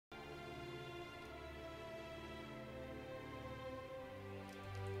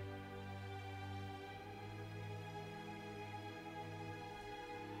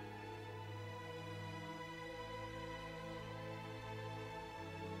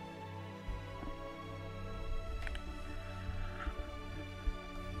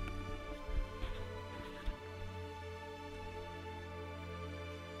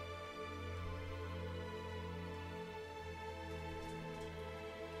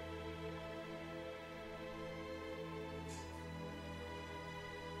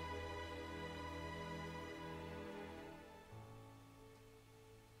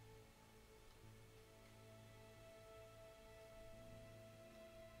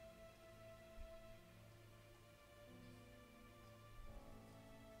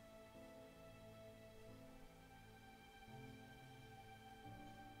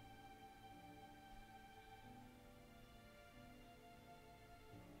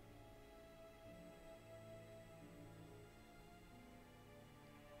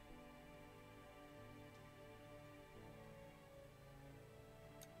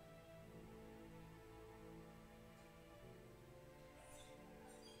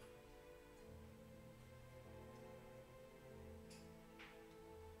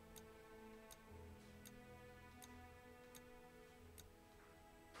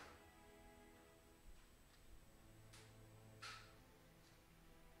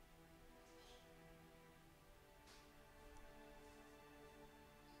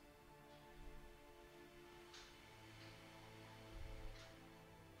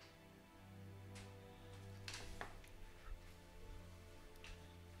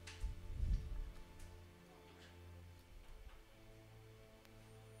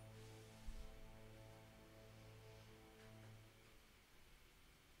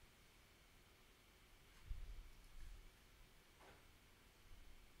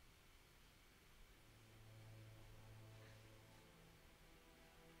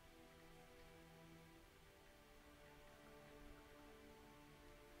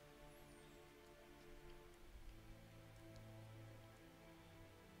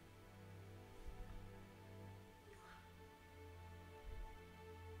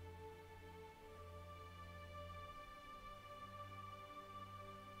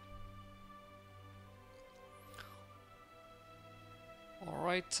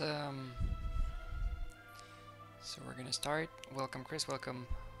Alright, so we're gonna start. Welcome Chris, welcome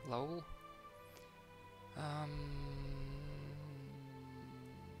Lowell.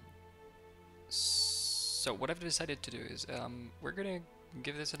 So what I've decided to do is we're gonna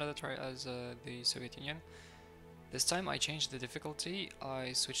give this another try as the Soviet Union. This time I changed the difficulty,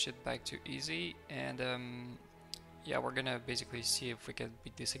 I switched it back to easy, and yeah, we're gonna basically see if we can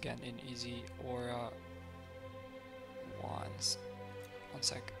beat this again in easy or once. One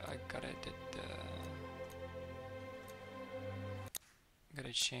sec, I gotta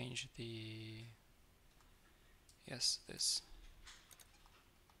change the, yes, this.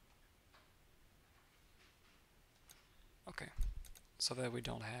 Okay, so that we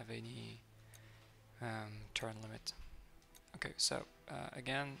don't have any turn limit. Okay, so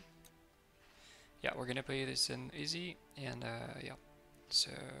again, yeah, we're gonna play this in easy, and yeah,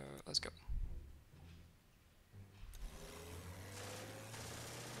 so let's go.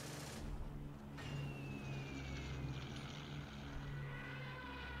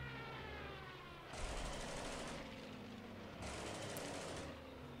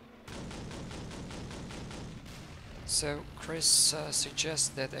 So Chris suggests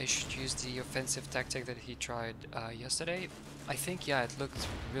that I should use the offensive tactic that he tried yesterday. I think, yeah, it looked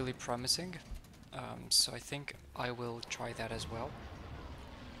really promising, so I think I will try that as well.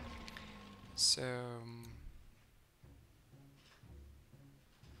 So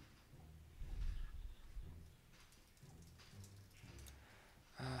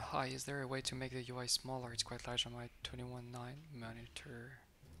hi, is there a way to make the UI smaller? It's quite large on my 21.9 monitor.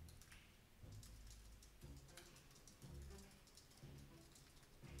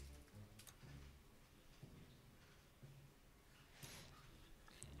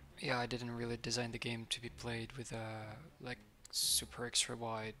 Yeah, I didn't really design the game to be played with a like super extra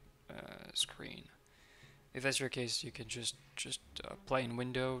wide screen. If that's your case, you can just play in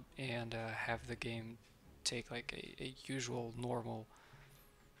window and have the game take like a usual normal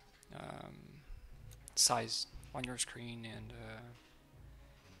size on your screen, and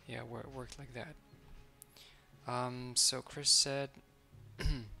yeah, work like that. So Chris said,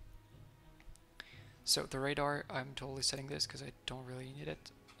 so the radar, I'm totally setting this because I don't really need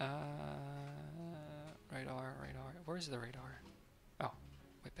it. Radar, where's the radar? Oh,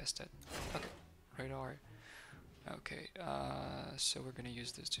 we passed it. Okay, radar. Okay, so we're gonna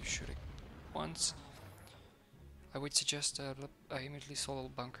use this to shoot it once. I would suggest I immediately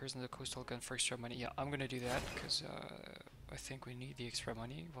sold bunkers in the coastal gun for extra money. Yeah, I'm gonna do that because I think we need the extra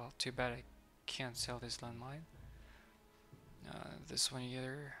money. Well, too bad I can't sell this landmine. This one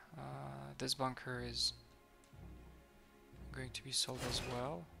either. This bunker is going to be sold as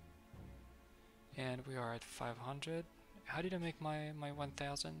well. And we are at 500. How did I make my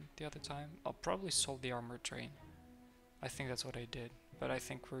 1000 the other time? I'll probably sold the armored train. I think that's what I did, but I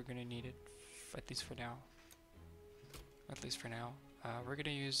think we're gonna need it at least for now. We're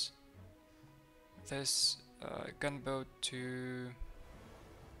gonna use this gunboat to,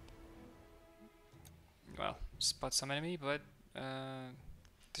 well, spot some enemy, but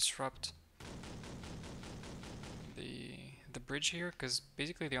disrupt the bridge here, because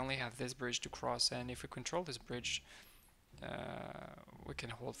basically they only have this bridge to cross, and if we control this bridge, we can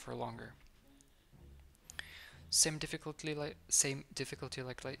hold for longer. Same difficulty like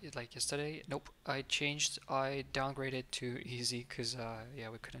yesterday. Nope, I downgraded to easy because yeah,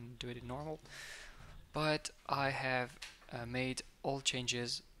 we couldn't do it in normal. But I have made all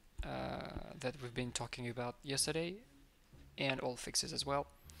changes that we've been talking about yesterday, and all fixes as well.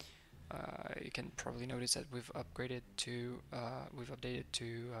 You can probably notice that we've updated to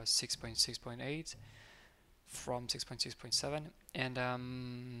 6.6.8 from 6.6.7, and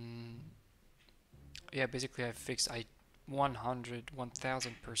yeah, basically I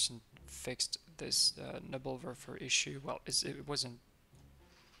 1000% fixed this Nebelwerfer issue. Well, it wasn't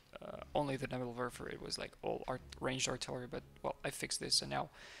only the Nebelwerfer, it was like all ranged artillery, but well, I fixed this, and now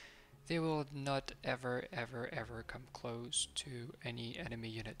they will not ever come close to any enemy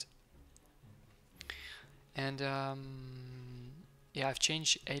unit. And yeah, I've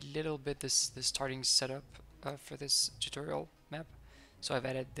changed a little bit the starting setup for this tutorial map. So I've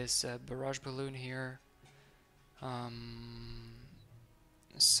added this barrage balloon here,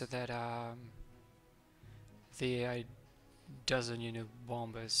 so that the AI doesn't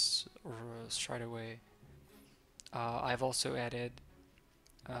bomb us straight away. I've also added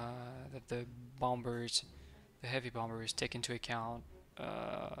that the heavy bombers, take into account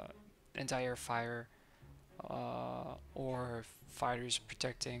anti-air fire or fighters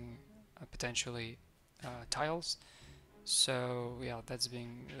protecting potentially tiles. So yeah, that's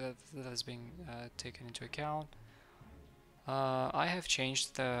being taken into account. I have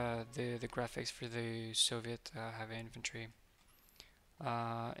changed the graphics for the Soviet heavy infantry,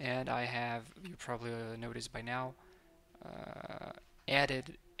 and I have, you probably noticed by now, uh,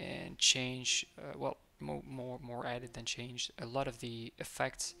 added and changed, well, more added than changed a lot of the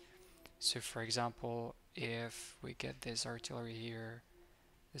effects. So, for example, if we get this artillery here,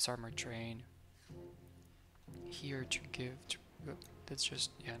 this armored train here to give, that's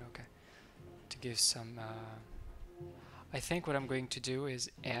just, yeah, okay, to give some. I think what I'm going to do is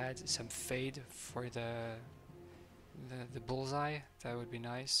add some fade for the bullseye. That would be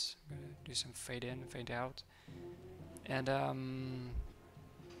nice. I'm gonna do some fade in, fade out, and um,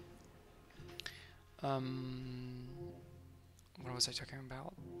 what was I talking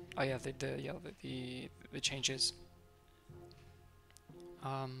about? Oh yeah, the changes.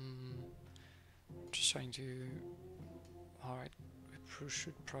 Um, just trying to. All right, we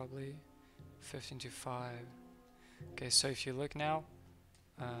should probably 15 to 5. Okay, so if you look now,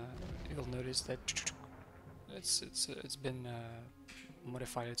 uh, you'll notice that it's been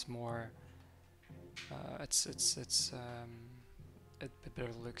modified. It's more. It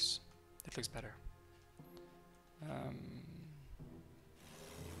better looks. It looks better. Um,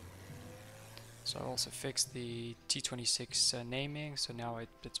 so I also fixed the T26 naming, so now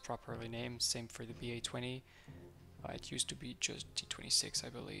it's properly named. Same for the BA20. It used to be just T26, I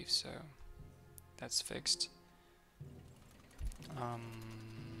believe, so that's fixed.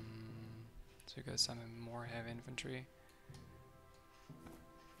 So we got some more heavy infantry.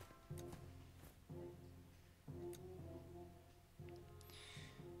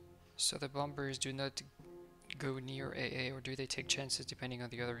 So the bombers do not go near AA, or do they take chances depending on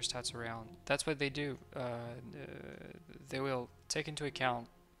the other stats around? That's what they do. They will take into account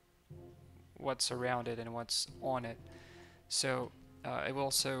what's around it and what's on it. So it will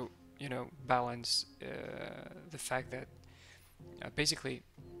also, balance the fact that basically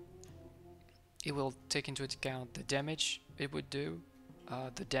it will take into account the damage it would do,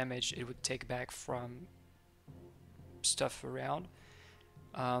 the damage it would take back from stuff around,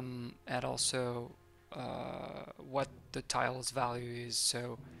 and also what the tile's value is.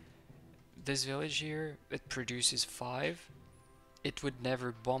 So this village here, it produces 5. It would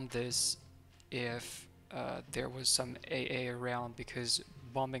never bomb this if there was some AA around, because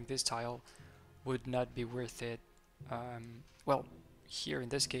bombing this tile would not be worth it. Well, here in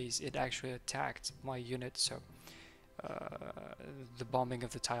this case it actually attacked my unit, so the bombing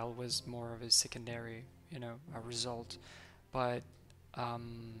of the tile was more of a secondary, a result. But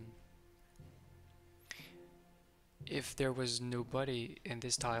if there was nobody in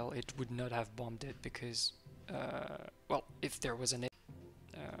this tile, it would not have bombed it, because well, if there was an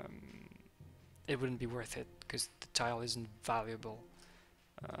it wouldn't be worth it because the tile isn't valuable.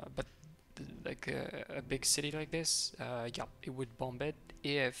 But like a big city like this, yeah, it would bomb it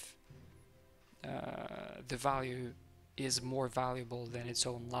if the value is more valuable than its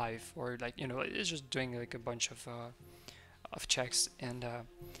own life, or like, it's just doing like a bunch of checks, and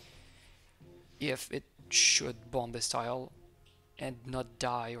if it should bomb this tile and not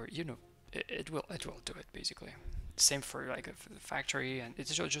die, or it will do it basically. Same for like a factory, and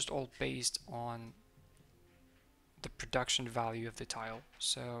it's just all based on the production value of the tile.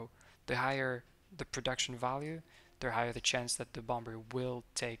 So the higher the production value, the higher the chance that the bomber will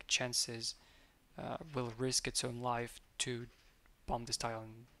take chances, will risk its own life to bomb this tile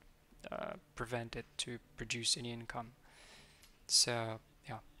and prevent it to produce any income. So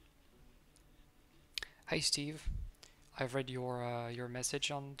yeah. Hey Steve, I've read your message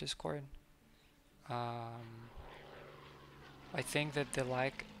on Discord. I think that the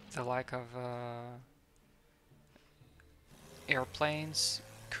lack of airplanes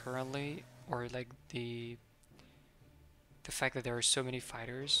currently, or like the fact that there are so many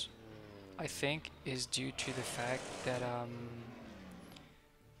fighters, I think is due to the fact that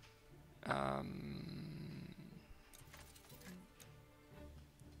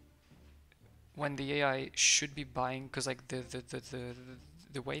when the AI should be buying, because like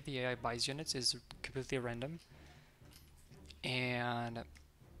the way the AI buys units is completely random, and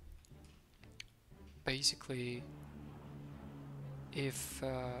basically if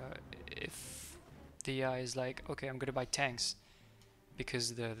the AI is like, okay, I'm gonna buy tanks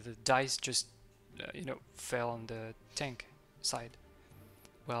because the dice just fell on the tank side,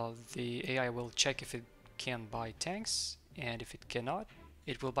 well, the AI will check if it can buy tanks, and if it cannot,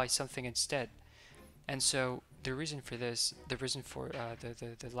 it will buy something instead. And so the reason for this, the reason for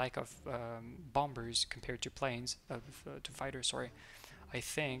the lack of bombers compared to planes, to fighters, sorry, I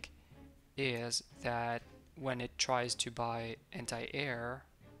think is that when it tries to buy anti-air,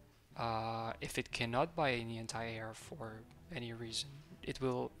 if it cannot buy any anti-air for any reason, it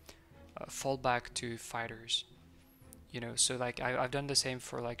will fall back to fighters. So like I've done the same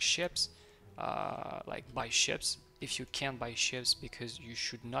for like ships, like buy ships. If you can't buy ships because you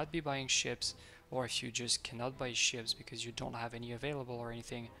should not be buying ships, or if you just cannot buy ships because you don't have any available or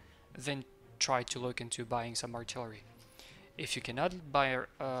anything, then try to look into buying some artillery. If you cannot buy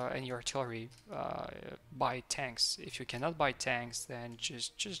any artillery, buy tanks. If you cannot buy tanks, then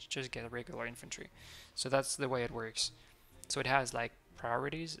just get regular infantry. So that's the way it works. So it has like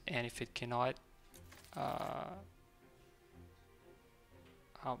priorities, and if it cannot, how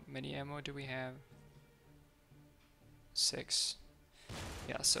many ammo do we have? 6.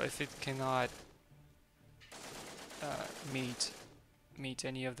 Yeah. So if it cannot meet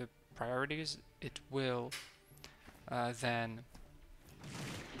any of the priorities, it will then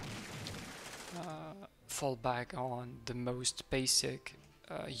fall back on the most basic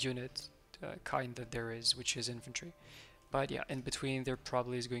unit kind that there is, which is infantry. But yeah, in between there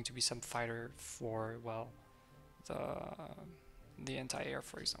probably is going to be some fighter for, well, the anti-air,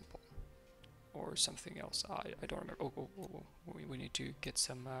 for example, or something else. I don't remember. We need to get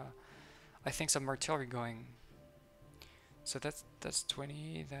some, I think, some artillery going. So that's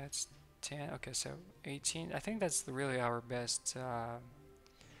 20, that's 10. Okay, so 18. I think that's really our best.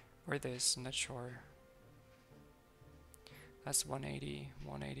 Or this, I'm not sure. That's 180,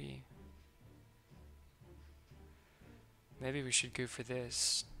 180. Maybe we should go for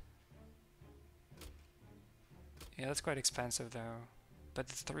this. Yeah, that's quite expensive though. But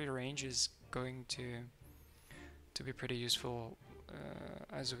the 3 range is going to be pretty useful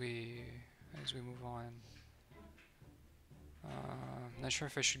as we move on. Not sure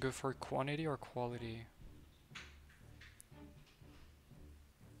if I should go for quantity or quality.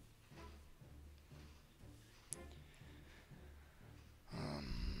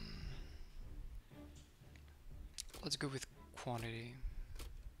 Let's go with quantity.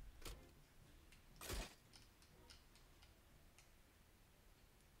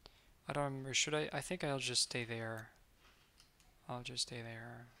 I don't remember, should I? I think I'll just stay there. I'll just stay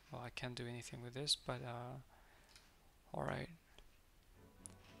there. Well, I can't do anything with this, but alright.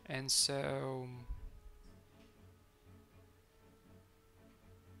 And so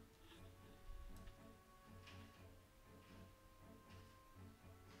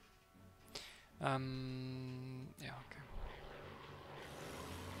yeah, okay.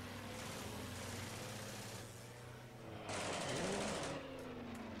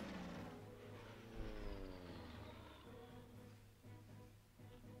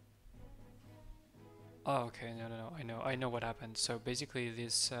 Oh, okay, no, I know what happened. So basically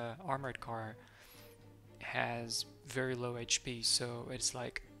this armored car has very low HP, so it's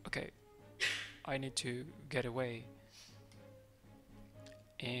like, okay, I need to get away.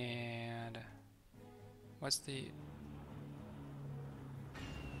 And what's the...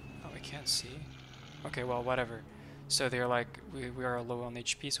 Oh, I can't see. Okay, well, whatever. So they're like, we are low on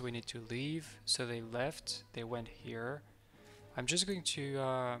HP, so we need to leave. So they left, they went here. I'm just going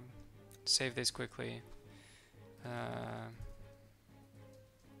to save this quickly.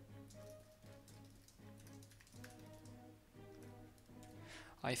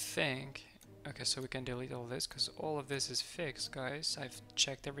 I think... Okay, so we can delete all this, because all of this is fixed, guys. I've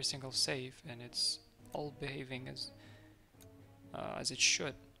checked every single save, and it's all behaving as it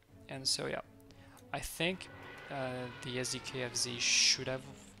should. And so, yeah. I think the SDKFZ should have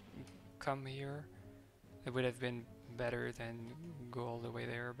come here. It would have been better than go all the way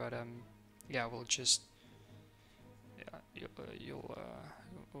there, but yeah, we'll just... Yeah,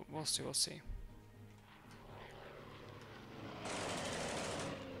 we'll see.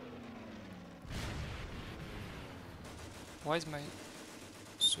 Why is my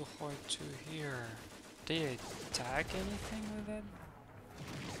so hard to hear? Did they attack anything with it?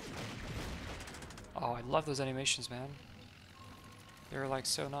 Oh, I love those animations, man. They're like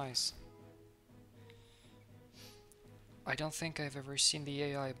so nice. I don't think I've ever seen the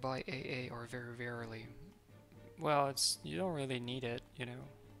AI by AA or very rarely. Well, it's, you don't really need it, you know.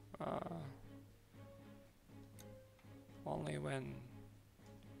 Only when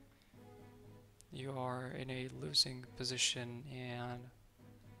you are in a losing position and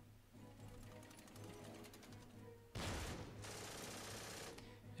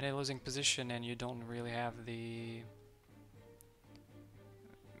you don't really have the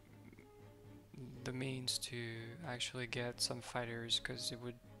means to actually get some fighters, because it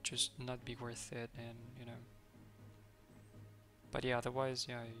would just not be worth it, and you know. But yeah, otherwise,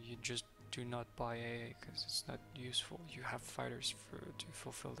 yeah, you just do not buy AA because it's not useful. You have fighters to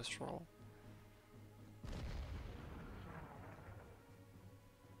fulfill this role.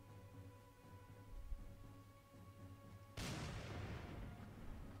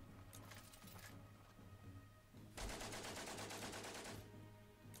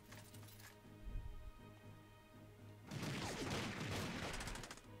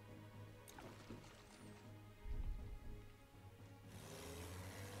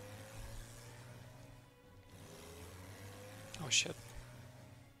 shit.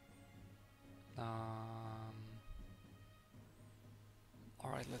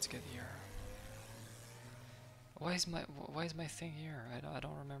 Alright, let's get here. Why is my thing here? I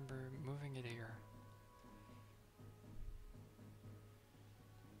don't remember moving it here.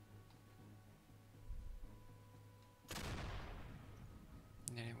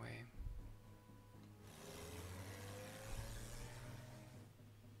 Anyway.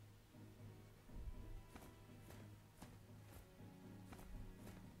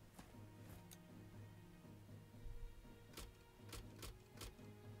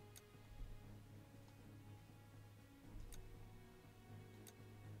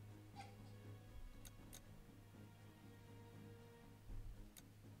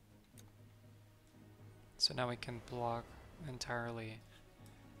 So now we can block entirely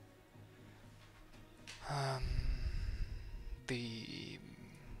the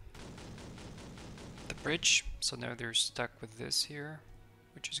bridge. So now they're stuck with this here,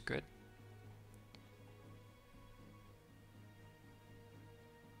 which is good.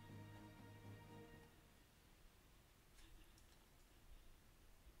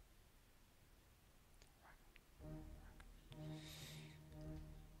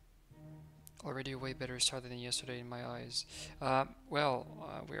 Already a way better start than yesterday in my eyes. We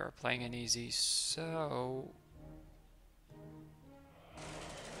are playing an easy, so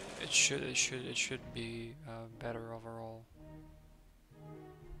it should be better overall.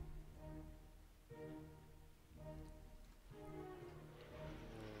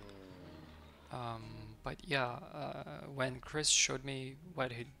 But yeah, when Chris showed me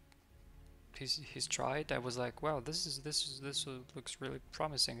what he's tried, I was like, wow, this looks really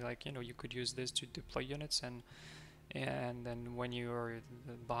promising. Like, you know, you could use this to deploy units and then when you are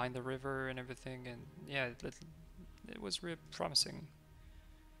behind the river and everything, and yeah, it was really promising.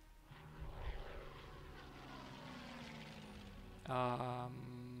 Not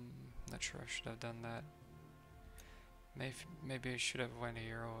sure I should have done that. Maybe I should have went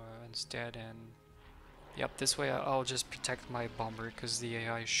here instead, and yep, this way I'll just protect my bomber, because the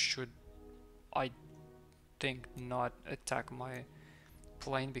AI should, I think, not attack my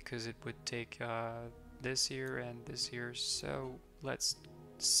plane, because it would take this here and this here. So let's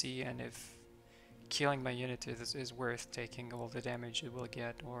see, and if killing my unit is worth taking all the damage it will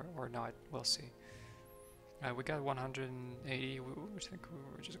get or not, we'll see. We got 180, I think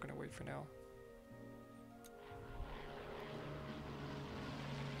we're just gonna wait for now.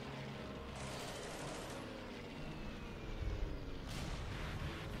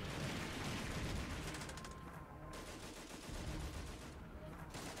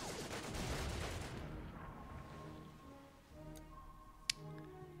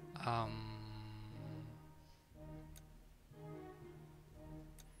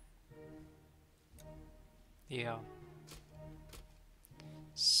 Yeah.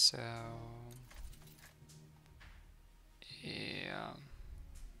 So yeah.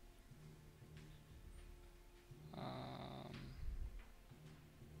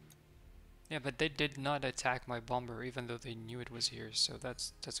 Yeah, but they did not attack my bomber, even though they knew it was here. So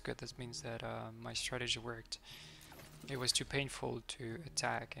that's good. That means that my strategy worked. It was too painful to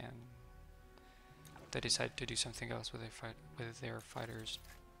attack, and they decided to do something else with their fighters.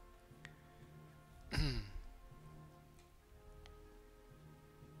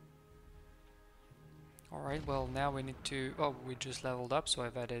 Alright, well now we need to... Oh, we just leveled up, so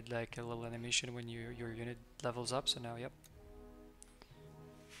I've added like a little animation when your unit levels up, so now, yep.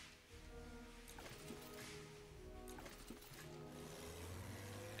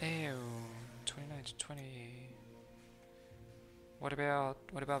 Ew, 29 to 20. What about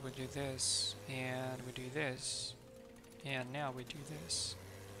we do this, and we do this, and now we do this.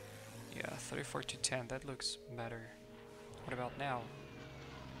 Yeah, 34 to 10, that looks better. What about now?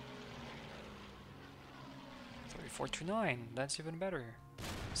 34 to 9, that's even better.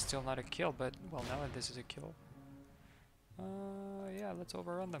 Still not a kill, but well, now this is a kill. Yeah, let's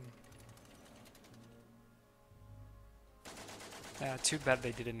overrun them. Too bad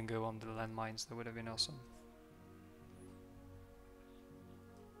they didn't go on the landmines, that would have been awesome.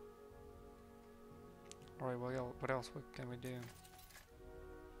 Alright, what else can we do?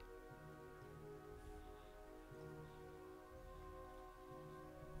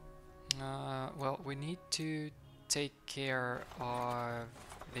 Well, we need to take care of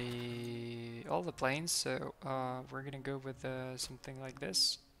all the planes, so we're gonna go with something like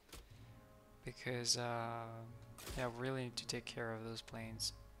this, because yeah, we really need to take care of those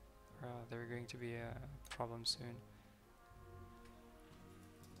planes. They're going to be a problem soon.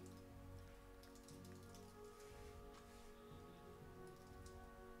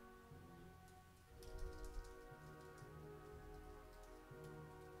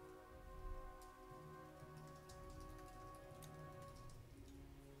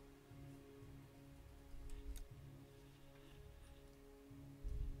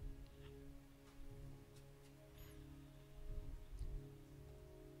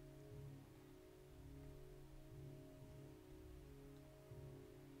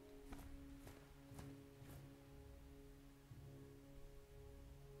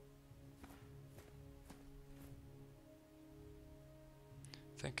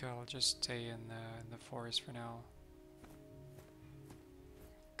 think I'll just stay in the forest for now,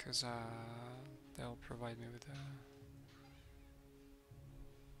 because they'll provide me with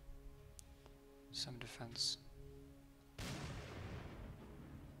some defense.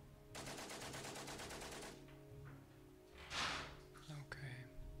 Okay.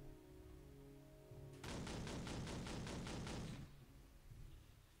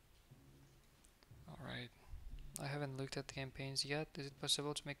 Alright. I haven't looked at the campaigns yet. Is it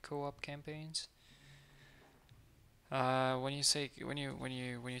possible to make co-op campaigns? When you say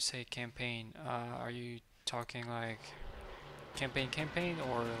campaign, are you talking like campaign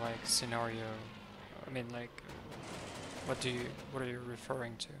or like scenario? I mean, like, what are you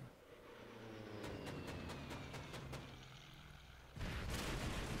referring to?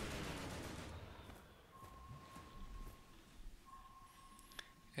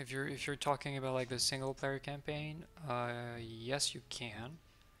 If you're talking about like the single player campaign, yes you can,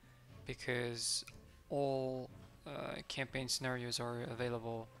 because all campaign scenarios are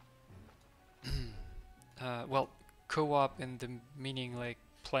available. Well, co-op in the meaning like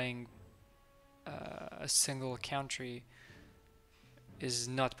playing a single country is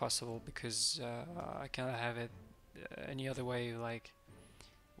not possible, because I cannot have it any other way, like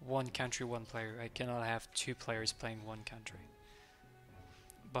one country, one player. I cannot have two players playing one country.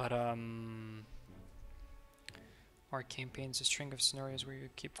 But are campaigns a string of scenarios where you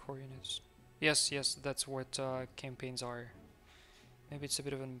keep core units? Yes, that's what campaigns are. Maybe it's a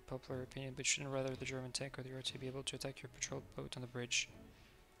bit of an unpopular opinion, but shouldn't rather the German tank or the RT be able to attack your patrol boat on the bridge?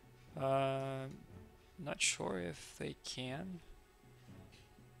 Not sure if they can.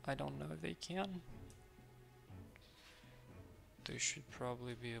 I don't know if they can. They should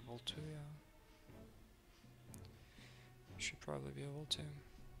probably be able to, yeah. Should probably be able to.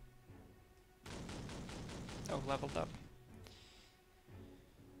 Oh, leveled up.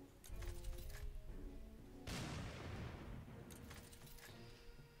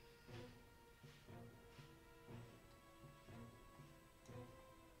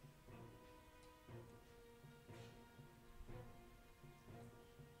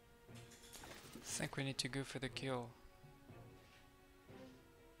 I think we need to go for the kill.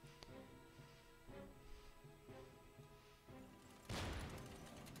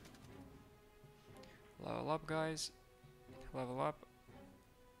 Level up, guys. Level up.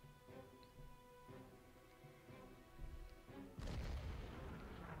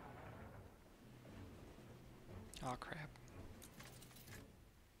 Oh crap.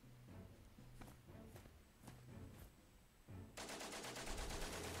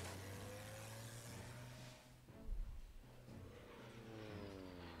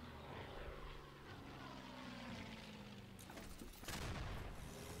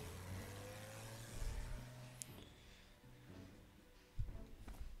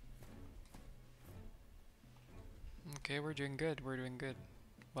 Okay, we're doing good, we're doing good.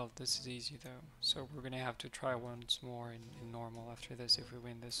 Well, this is easy though, so we're gonna have to try once more in normal after this if we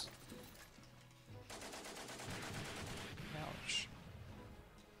win this. Ouch.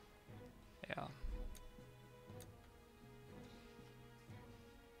 Yeah.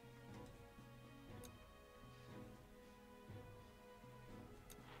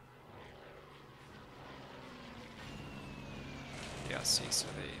 Yeah, see, so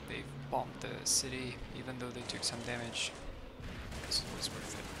they bombed the city even though they took some damage. Because it was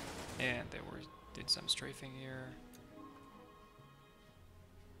worth it. And they did some strafing here.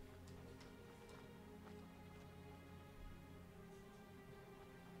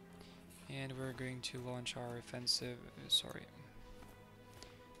 And we're going to launch our offensive. Sorry.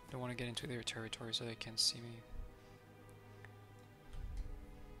 Don't want to get into their territory so they can't see me.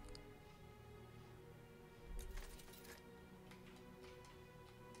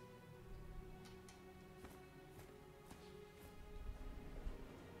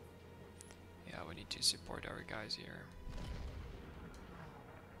 Yeah, we need to support our guys here.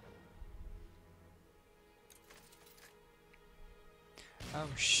 Oh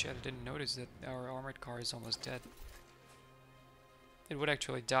shit, I didn't notice that our armored car is almost dead. It would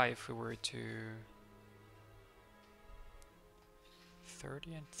actually die if we were to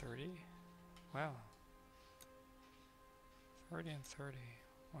 30 and 30? Wow. 30 and 30.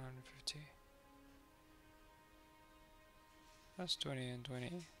 150. That's 20 and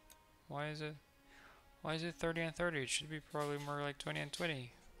 20. Why is it 30 and 30? It should be probably more like 20 and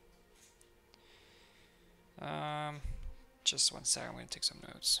 20. Just one second, I'm gonna take some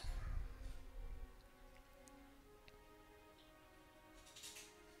notes.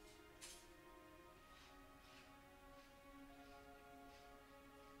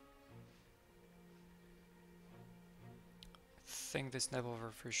 think this Nebel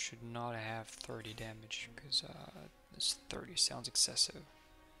Warfare should not have 30 damage, because this 30 sounds excessive.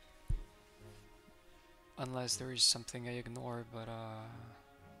 Unless there is something I ignore, but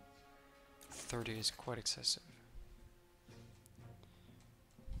 30 is quite excessive.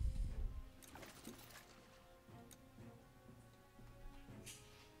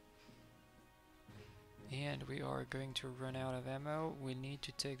 And we are going to run out of ammo. We need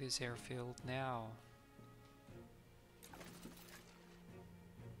to take this airfield now.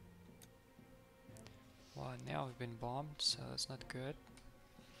 Well, now we've been bombed, so that's not good.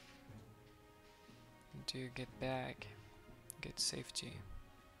 Need to get back, get safety.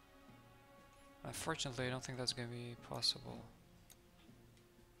 Unfortunately, I don't think that's going to be possible.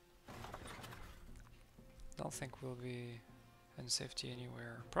 Don't think we'll be in safety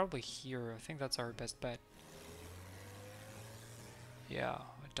anywhere. Probably here. I think that's our best bet. Yeah,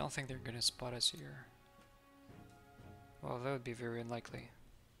 I don't think they're going to spot us here. Well, that would be very unlikely.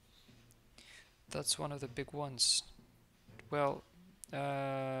 That's one of the big ones. Well,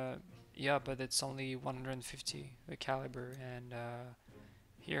 yeah, but it's only 150 the caliber, and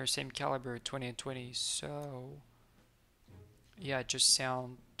here same caliber, 20 and 20. So yeah, it just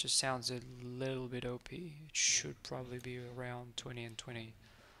sounds a little bit OP. It should probably be around 20 and 20.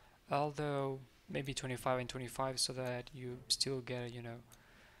 Although maybe 25 and 25, so that you still get, you know,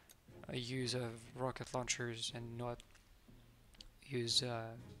 a use of rocket launchers and not use,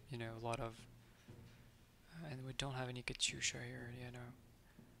 you know, a lot of. And we don't have any Katyusha here, you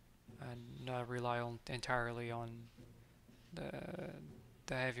know, and not rely on entirely on the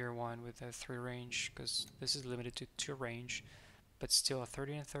heavier one with the 3 range, because this is limited to 2 range, but still a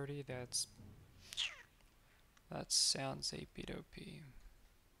 30 and 30. That sounds a bit OP.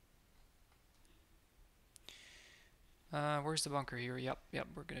 Where's the bunker here? Yep,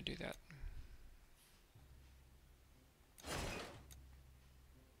 we're gonna do that.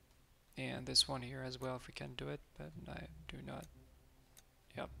 And this one here as well, if we can do it, but I do not.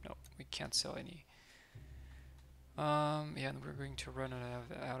 Yep, no, we can't sell any. Yeah, and we're going to run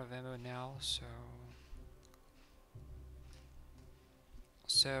out of ammo now,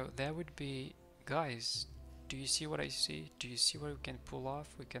 so that would be, guys. Do you see what I see? Do you see what we can pull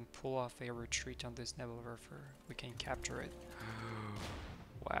off? We can pull off a retreat on this Nebel Warfare. We can capture it.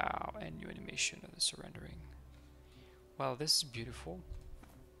 Wow, and new animation of the surrendering. Wow, this is beautiful.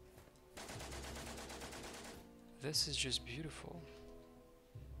 This is just beautiful.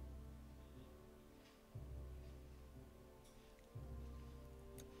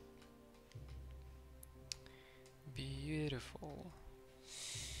 Beautiful.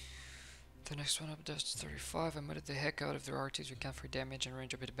 The next one up does 35. I modded the heck out of the RTs we can for damage and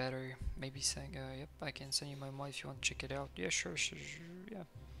range a bit better. Maybe saying, yep, I can send you my mod if you want to check it out. Yeah, sure, yeah.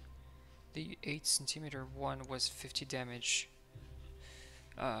 The 8cm one was 50 damage.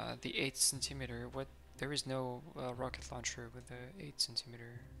 The 8cm, what? There is no rocket launcher with the 8cm.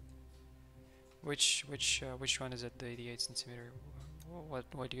 Which one is it? The 8cm.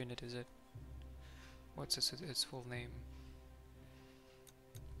 What unit is it? What's its full name?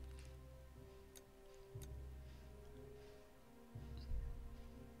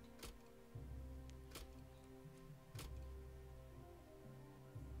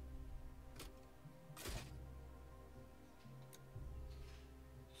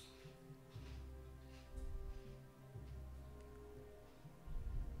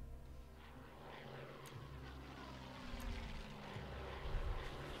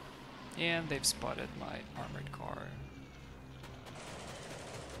 And they've spotted my armored car.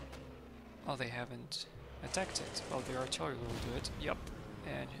 Oh, they haven't attacked it. Well, the artillery will do it. Yup.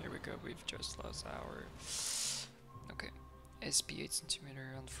 And here we go. We've just lost our... Okay. SP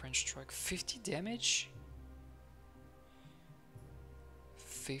 8cm on French truck. 50 damage?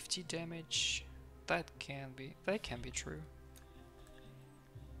 50 damage? That can be true.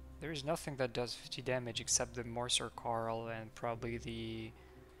 There is nothing that does 50 damage except the Morser Carl and probably the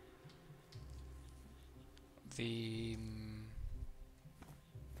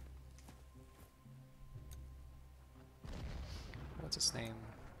what's his name?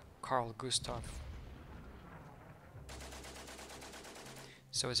 Carl Gustav.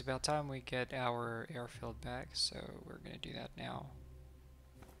 So it's about time we get our airfield back, so we're gonna do that now.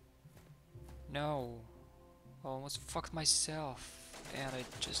 No! I almost fucked myself, and I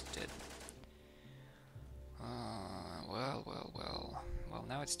just did. Well,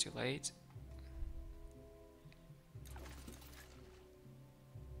 now it's too late.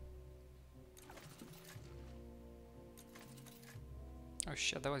 Oh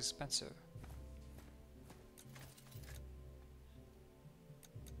shit, that was expensive.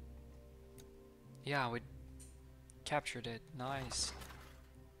 Yeah, we captured it. Nice.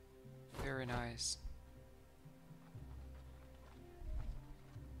 Very nice.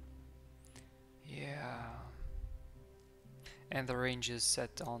 Yeah. And the range is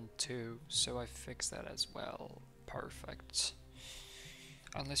set on 2, so I fixed that as well. Perfect.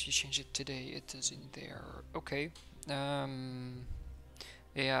 Unless you change it today, it is in there. Okay.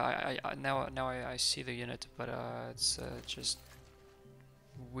 Yeah, now I see the unit, but it's just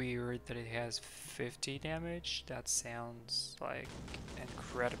weird that it has 50 damage. That sounds like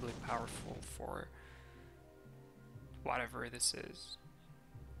incredibly powerful for whatever this is.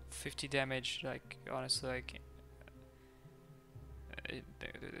 50 damage, like, honestly, like,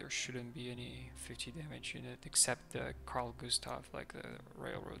 there shouldn't be any 50 damage unit except the Carl Gustav, like the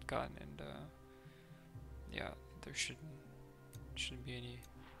railroad gun, and yeah, there shouldn't be any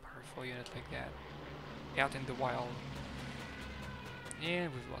powerful unit like that out in the wild.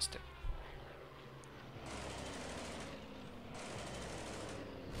 And we've lost it.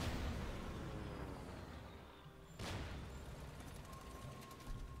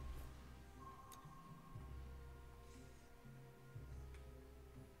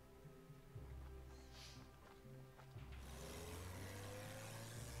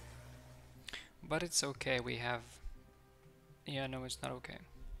 But it's okay, we have... Yeah, no, it's not okay.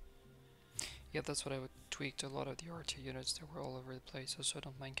 Yeah, that's what I would tweaked a lot of the RT units that were all over the place. Also, I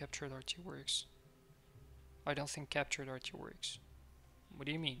don't mind captured RT works. I don't think captured RT works. What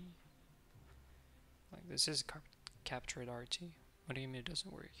do you mean? Like, this is captured RT. What do you mean it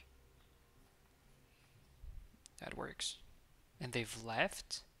doesn't work? That works. And they've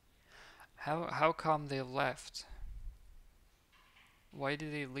left? How come they left? Why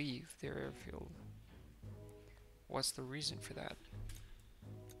did they leave their airfield? What's the reason for that?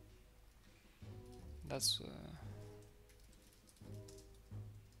 That's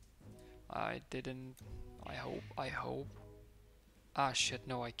I didn't. I hope. Ah shit,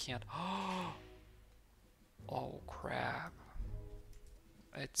 no, I can't. Oh crap.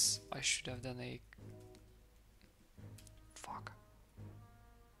 I should have done a... Fuck.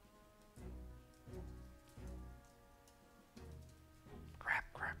 Crap.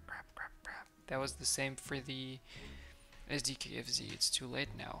 That was the same for the SDKFZ. It's too late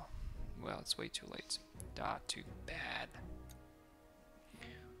now. Well, it's way too late. Ah, too bad.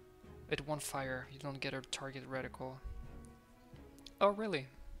 It won't fire. You don't get a target reticle. Oh, really?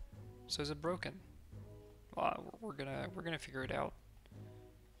 So is it broken? Well, we're gonna figure it out.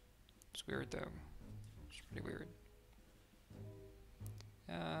 It's weird though. It's pretty weird.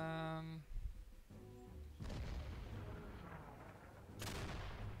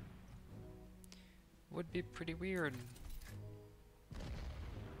 Would be pretty weird.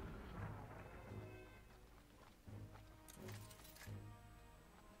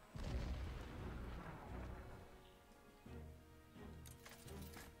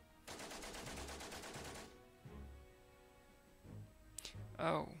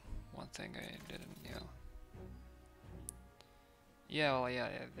 Oh, one thing I didn't, yeah, well, yeah,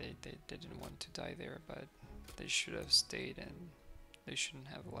 they didn't want to die there, but they should have stayed and they shouldn't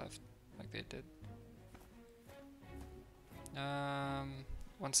have left like they did.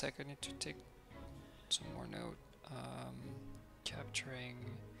 1 sec, I need to take some more note. Capturing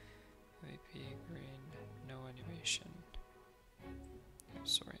VP green, no animation. Oh,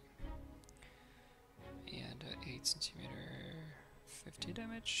 sorry. And 8 centimeter, 50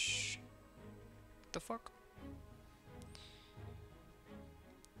 damage. What the fuck?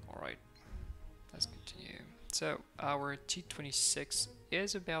 Alright, let's continue. So, our T-26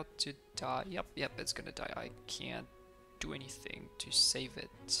 is about to die. Yep, it's gonna die. I can't do anything to save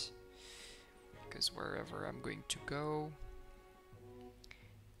it, because wherever I'm going to go,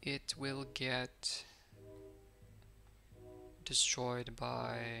 it will get destroyed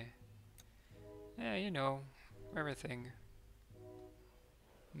by, everything.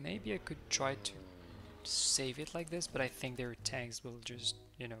 Maybe I could try to save it like this, but I think their tanks will just,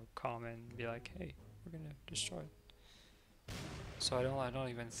 come and be like, hey, we're gonna destroy it. So I don't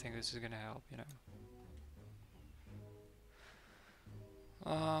even think this is gonna help,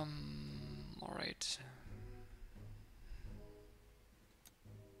 Alright.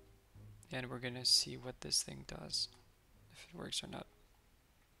 And we're gonna see what this thing does, if it works or not.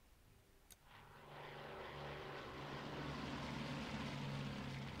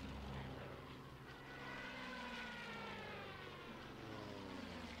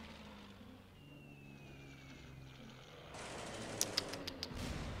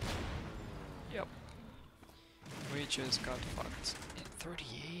 Yep. We just got fucked. In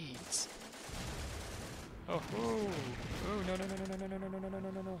 38. Oh, no.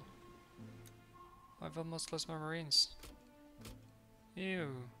 I've almost lost my Marines.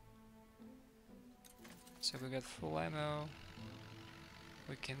 Ew. So we got full ammo.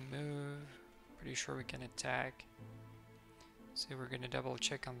 We can move. Pretty sure we can attack. So we're gonna double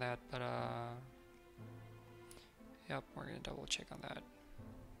check on that, but yep, we're gonna double check on that.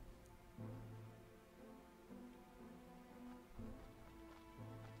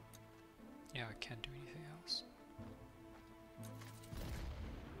 Yeah, I can't do anything else.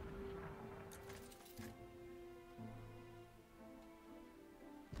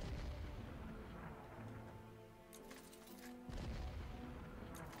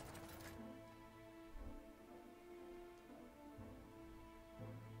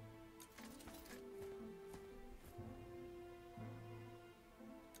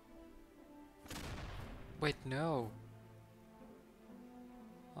 Wait, no.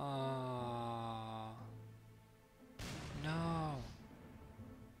 No.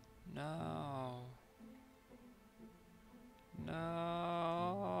 No.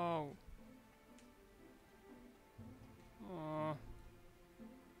 No.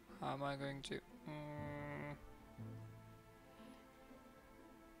 How am I going to?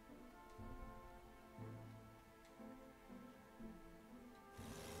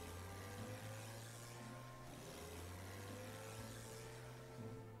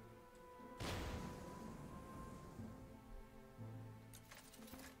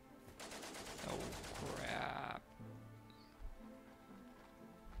 Oh crap.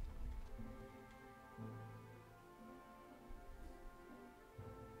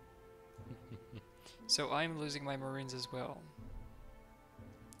 So I'm losing my Marines as well.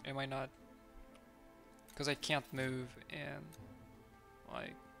 Am I not? Because I can't move and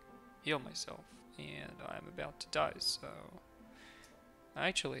like heal myself, and I'm about to die. So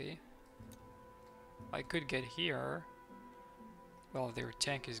actually, I could get here. Well, their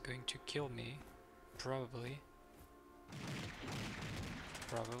tank is going to kill me, probably.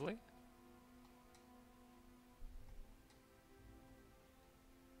 Probably.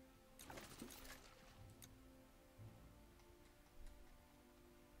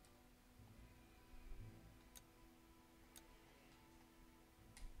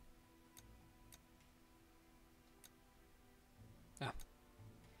 Ah.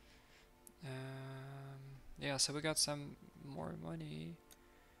 Yeah, so we got some more money.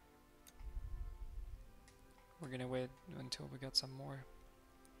 We're gonna wait until we got some more.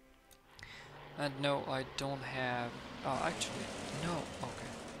 And no, I don't have... Oh, actually, no. Okay,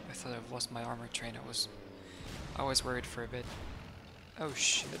 I thought I've lost my armor train. I was worried for a bit. Oh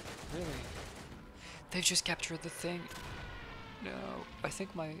shit, really? They've just captured the thing. No, I think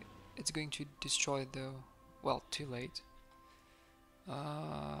it's going to destroy though. Well, too late.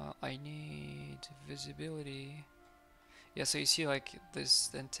 I need visibility. Yeah, so you see like this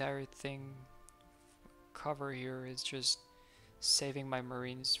entire thing cover here is just saving my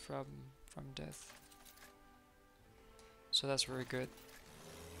Marines from death. So that's very good.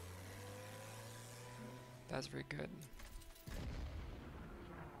 That's very good.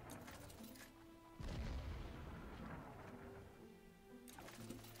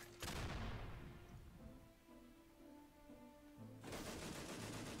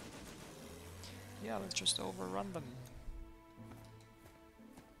 Yeah, let's just overrun them.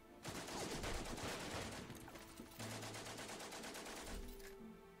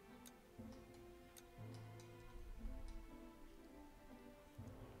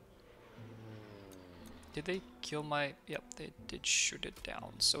 Did they kill my... Yep, they did shoot it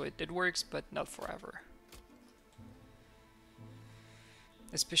down. So it works, but not forever.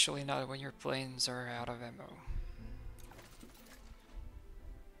 Especially not when your planes are out of ammo.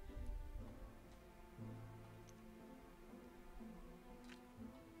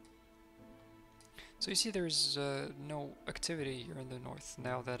 So you see there's no activity here in the north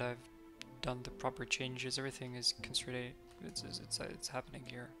now that I've done the proper changes. Everything is considered... It's happening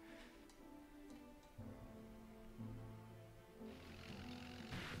here.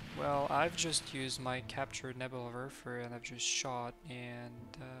 Well, I've just used my captured Nebula Warfare and I've just shot,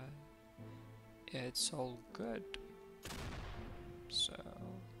 and it's all good. So,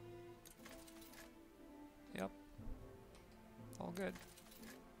 yep, all good.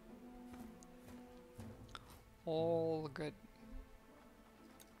 All good.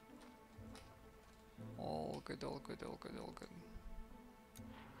 All good, all good, all good, all good.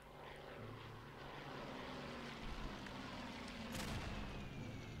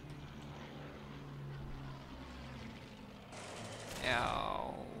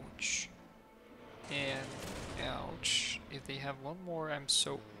 Ouch. And ouch. If they have one more, I'm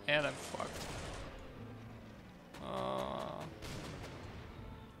fucked.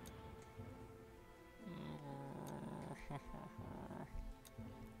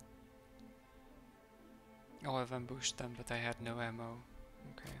 Oh, I've ambushed them, but I had no ammo.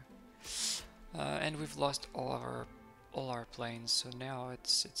 Okay. And we've lost all our planes, so now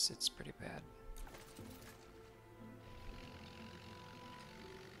it's pretty bad.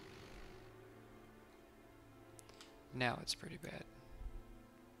 Now it's pretty bad.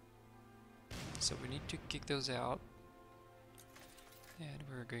 So we need to kick those out. And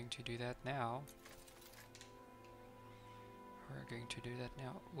we're going to do that now. We're going to do that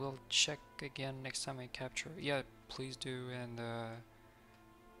now. We'll check again next time I capture. Yeah, please do. And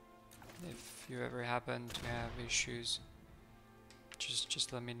if you ever happen to have issues,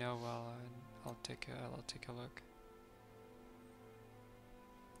 just let me know. I'll take a look.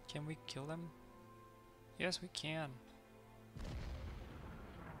 Can we kill them? Yes, we can.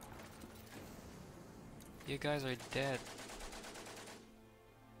 You guys are dead.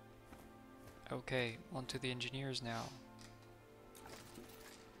 Okay, on to the engineers now.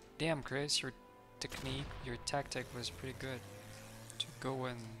 Damn, Chris, your tactic was pretty good. To go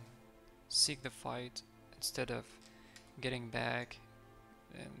and seek the fight instead of getting back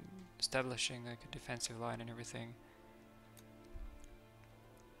and establishing like a defensive line and everything.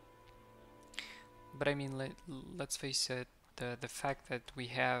 But I mean, let's face it, the fact that we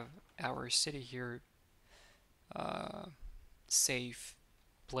have our city here safe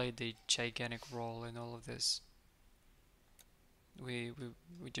played a gigantic role in all of this. We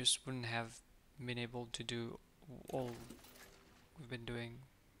just wouldn't have been able to do all we've been doing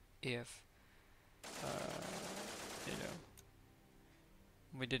if you know,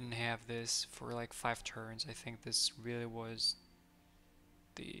 we didn't have this for like 5 turns. I think this really was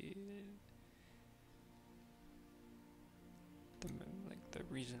the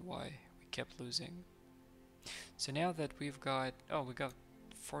reason why we kept losing. So now that we got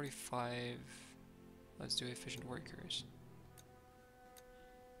 45, let's do efficient workers.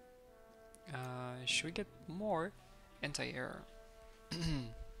 Should we get more anti-air?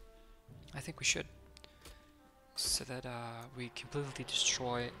 I think we should, so that we completely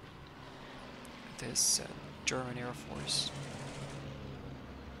destroy this German Air Force.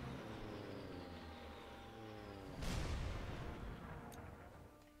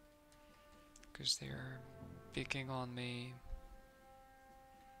 Because they're picking on me.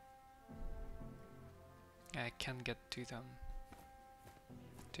 I can't get to them.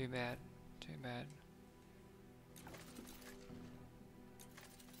 Too bad, too bad.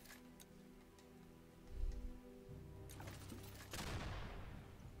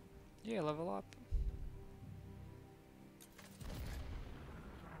 Yeah, level up.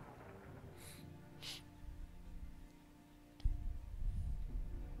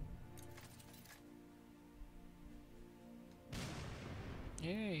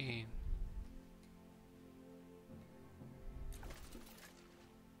 Yay.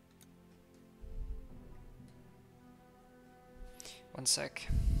 One sec.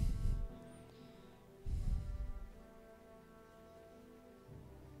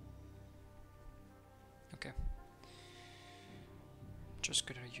 Okay. Just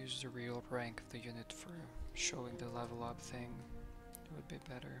gonna use the real rank of the unit for showing the level up thing. It would be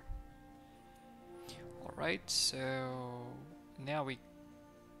better. Alright, so now we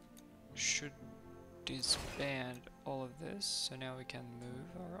should disband all of this, so now we can move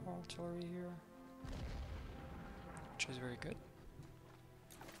our artillery here, which is very good.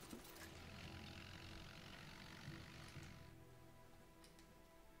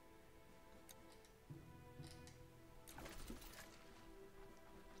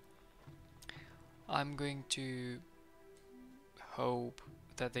 I'm going to hope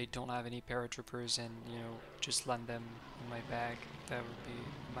that they don't have any paratroopers and, you know, just land them in my back. That would be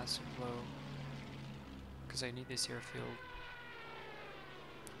a massive blow, because I need this airfield.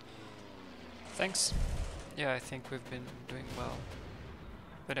 Thanks. Yeah, I think we've been doing well.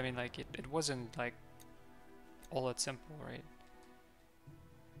 But I mean, like, it wasn't like all that simple, right?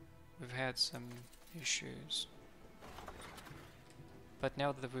 We've had some issues. But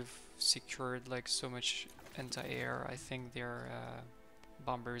now that we've secured like so much anti-air, I think their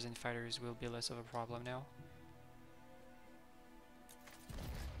bombers and fighters will be less of a problem now.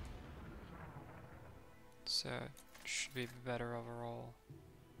 So it should be better overall.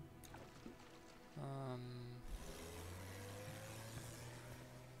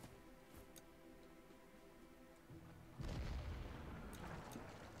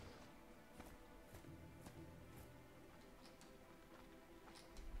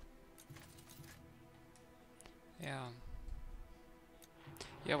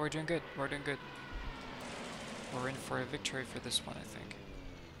 Yeah, we're doing good. We're doing good. We're in for a victory for this one, I think.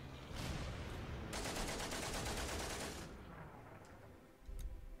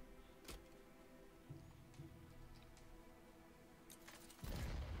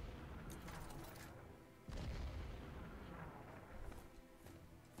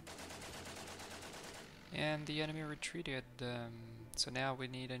 And the enemy retreated. So now we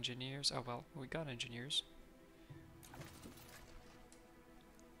need engineers. Oh well, we got engineers.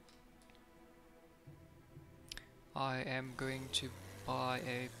 I am going to buy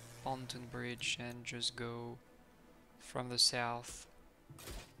a pontoon bridge and just go from the south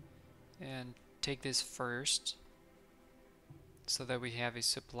and take this first, so that we have a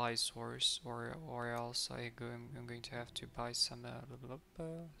supply source, or else I'm going to have to buy some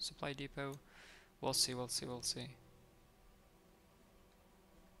supply depot. We'll see, we'll see, we'll see.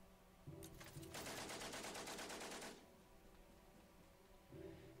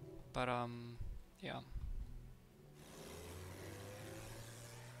 But yeah.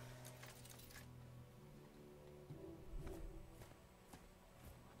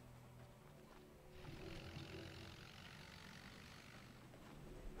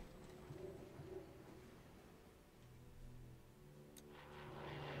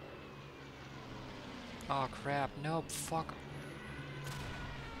 Oh crap, no, fuck.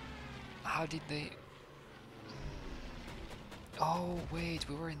 How did they... Oh wait,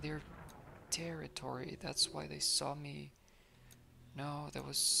 we were in their territory, that's why they saw me. No, that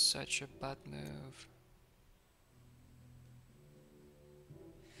was such a bad move.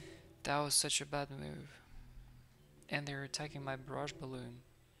 That was such a bad move. And they're attacking my barrage balloon.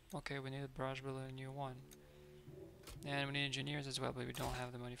 Okay, we need a barrage balloon, new one. And we need engineers as well, but we don't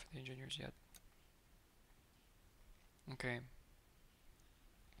have the money for the engineers yet. Okay.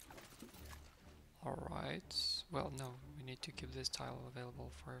 Alright. Well, no, we need to keep this tile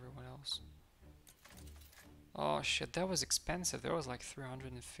available for everyone else. Oh shit, that was expensive. That was like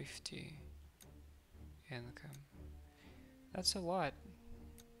 350 income. That's a lot.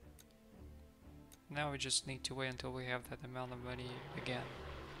 Now we just need to wait until we have that amount of money again.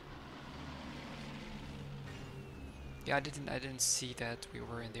 Yeah, I didn't see that we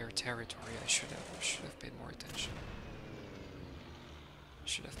were in their territory. I should have paid more attention.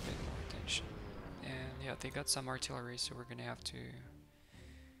 Should have paid more attention. And yeah, they got some artillery, so we're gonna have to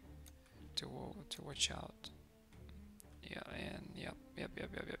watch out. Yeah, and yep.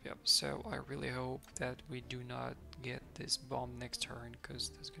 So I really hope that we do not get this bomb next turn,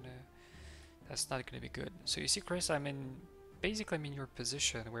 because that's not gonna be good. So you see, Chris, basically I'm in your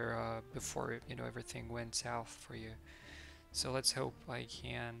position where before, you know, everything went south for you. So let's hope I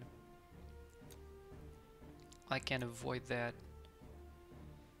can avoid that.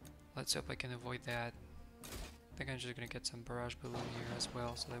 Let's hope I can avoid that. I think I'm just gonna get some barrage balloon here as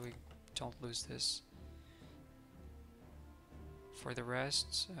well, so that we don't lose this. For the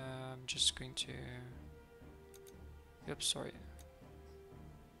rest, I'm just going to... Yep, sorry.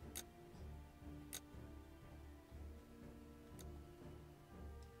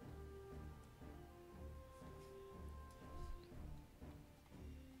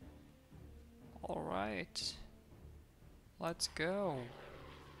 Alright. Let's go.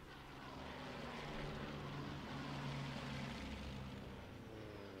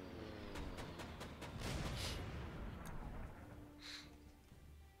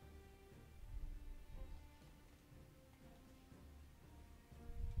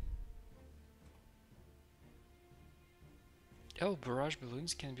 Oh, barrage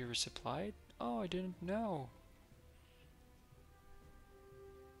balloons can be resupplied? Oh, I didn't know.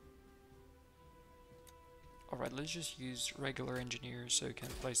 Alright, let's just use regular engineers so we can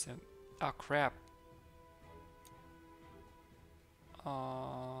place them. Oh crap.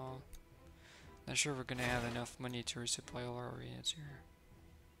 Not sure we're gonna have enough money to resupply all our units here.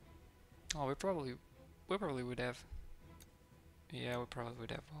 Oh, we probably would have. Yeah, we probably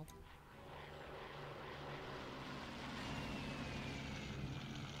would have. Well,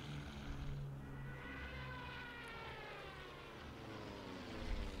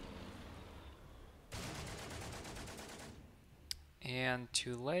 and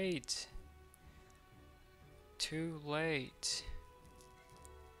too late. Too late.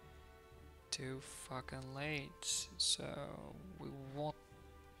 Too fucking late. So we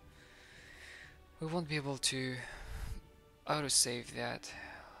won't be able to autosave that,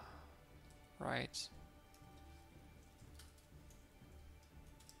 right?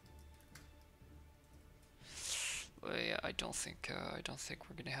 Well, yeah, I don't think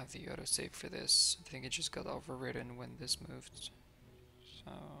we're gonna have the autosave for this. I think it just got overridden when this moved.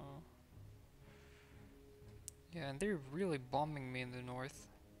 So yeah, and they're really bombing me in the north.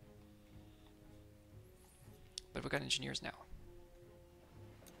 But we got engineers now.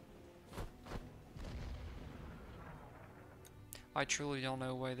 I truly don't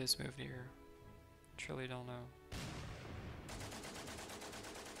know why this moved here. Truly don't know.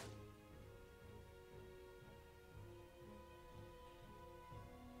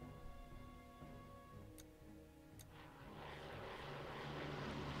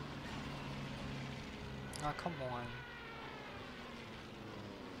 Oh, come on.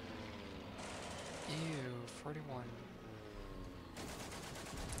 Ew, 41.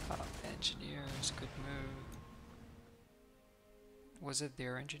 Engineers, good move. Was it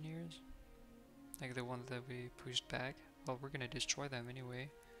their engineers? Like the ones that we pushed back? Well, we're gonna destroy them anyway.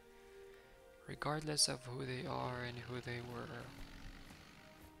 Regardless of who they are and who they were.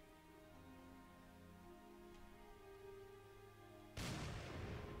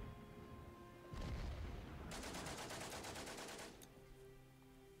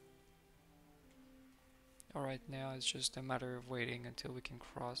 Alright, now it's just a matter of waiting until we can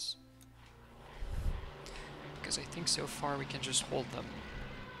cross. Because I think so far we can just hold them.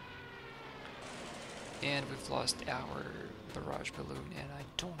 And we've lost our barrage balloon, and I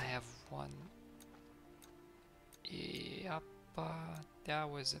don't have one. Yep, that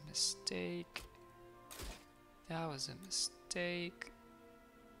was a mistake. That was a mistake.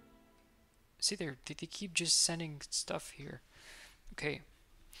 See, they keep just sending stuff here. Okay.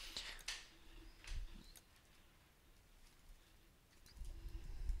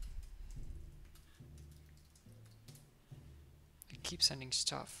 They keep sending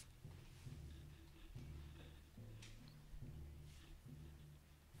stuff.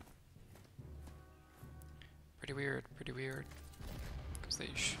 Pretty weird, pretty weird. Because they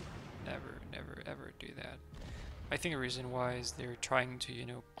should never, never, ever do that. I think the reason why is they're trying to, you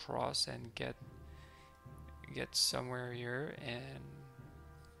know, cross and get somewhere here, and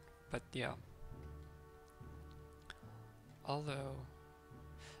but yeah. Although,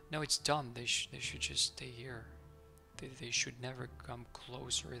 no, it's dumb. They should just stay here. They should never come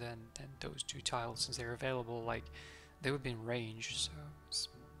closer than those two tiles, since they're available. Like, they would be in range, so it's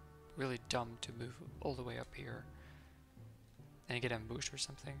really dumb to move all the way up here and get ambushed or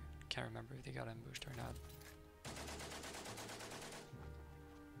something. Can't remember if they got ambushed or not.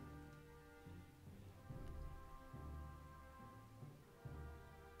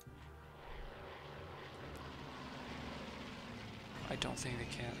 I don't think they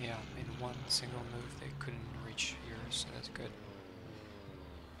can. Yeah, in one single move they couldn't reach here, so that's good.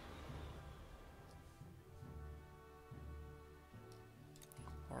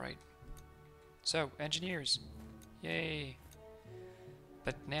 Alright. So, engineers! Yay!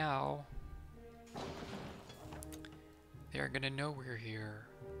 But now they're gonna know we're here.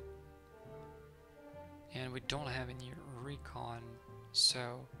 And we don't have any recon,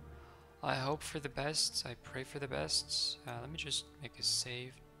 so I hope for the best, I pray for the best. Let me just make a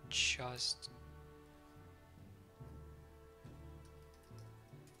save, just...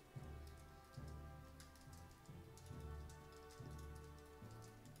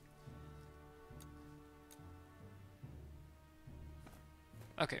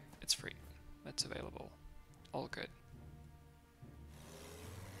 Okay, it's free. It's available. All good.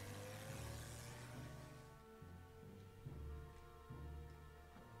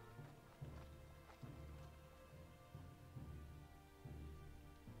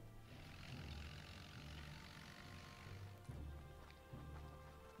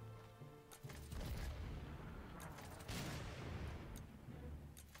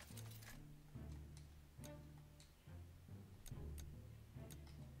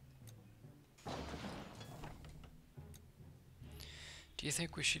 Do you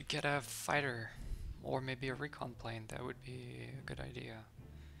think we should get a fighter? Or maybe a recon plane? That would be a good idea.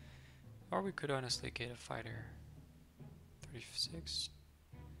 Or we could honestly get a fighter. 36,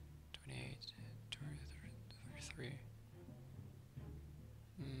 28, 33.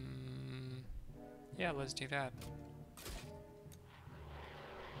 Yeah, let's do that.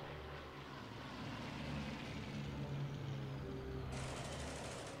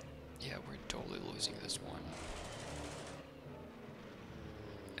 Yeah, we're totally losing this one.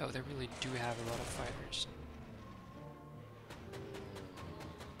 Oh, they really do have a lot of fighters.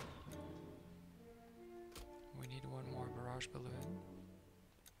 We need one more barrage balloon.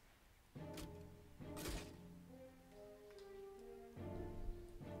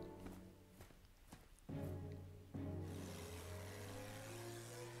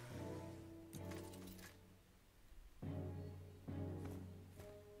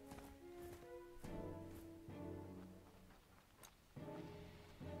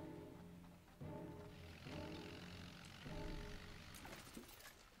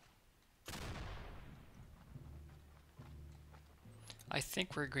 I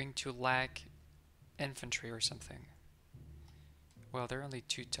think we're going to lack infantry or something. Well, there are only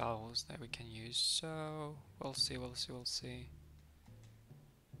 2 tiles that we can use, so we'll see, we'll see, we'll see.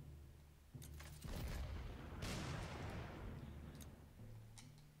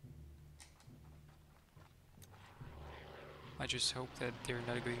 I just hope that they're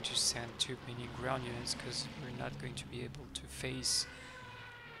not going to send too many ground units, because we're not going to be able to face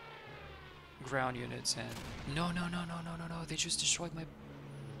ground units. And no, no, no, no, no, no, no, they just destroyed my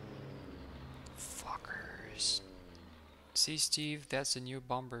fuckers. See, Steve, that's a new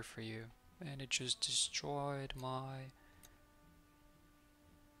bomber for you, and it just destroyed my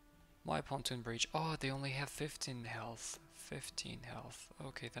pontoon bridge. Oh, they only have 15 health. 15 health.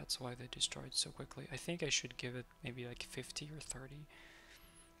 Okay, that's why they destroyed so quickly. I think I should give it maybe like 50 or 30.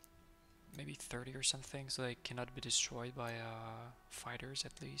 Maybe 30 or something, so they cannot be destroyed by fighters,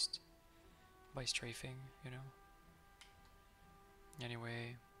 at least. By strafing, you know.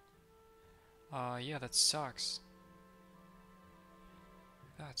 Anyway. Yeah, that sucks.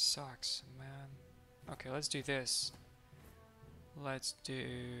 That sucks, man. Okay, let's do this. Let's do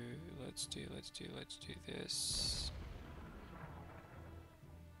this.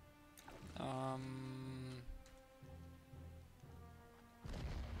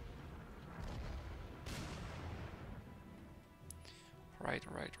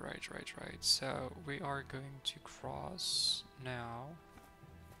 Right. So we are going to cross now.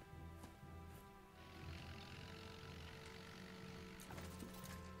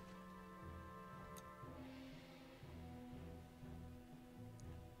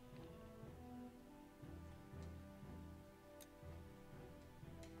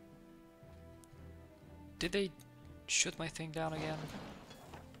 Did they shoot my thing down again?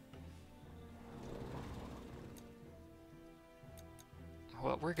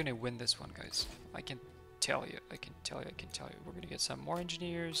 Well, we're gonna win this one, guys. I can tell you. We're gonna get some more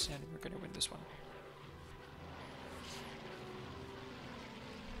engineers, and we're gonna win this one.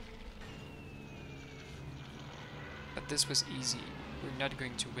 But this was easy. We're not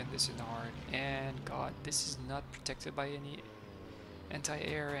going to win this in hard. And God, this is not protected by any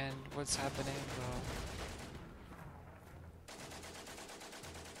anti-air, and what's happening?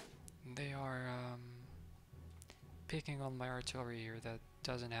 They are picking on my artillery here that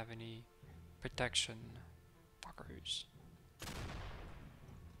doesn't have any protection. Fuckers.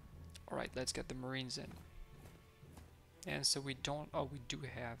 Alright, let's get the Marines in. And so we don't... Oh, we do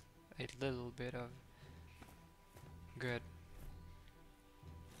have a little bit of... Good.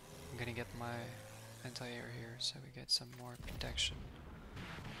 I'm gonna get my anti-air here so we get some more protection.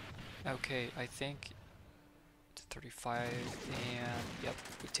 Okay, I think 35, and yep,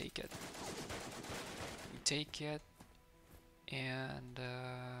 we take it. We take it, and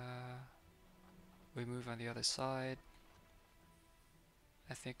we move on the other side.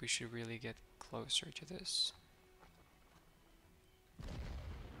 I think we should really get closer to this.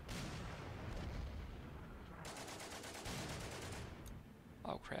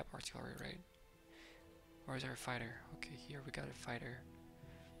 Oh crap, artillery, right? Where's our fighter? Okay, here we got a fighter.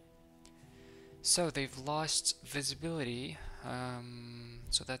 So they've lost visibility,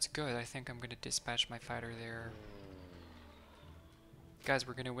 so that's good. I think I'm gonna dispatch my fighter there. Guys,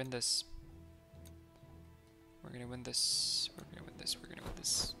 we're gonna win this. We're gonna win this. We're gonna win this. We're gonna win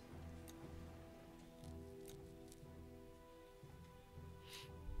this.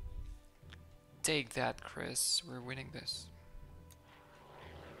 Take that, Chris. We're winning this.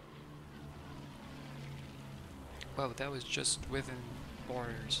 Well, that was just within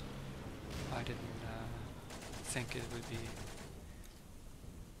borders. I didn't think it would be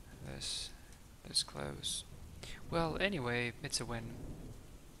this close. Well, anyway, it's a win.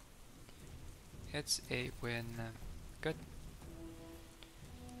 It's a win. Good.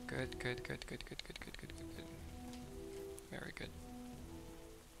 Good. Very good.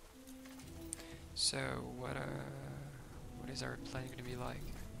 So, what is our plan going to be like?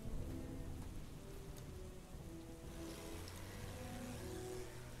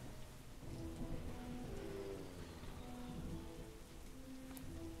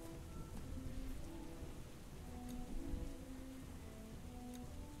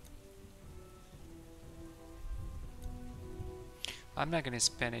 I'm not gonna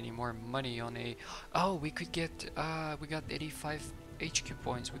spend any more money on a... Oh, we could get... we got 85 HQ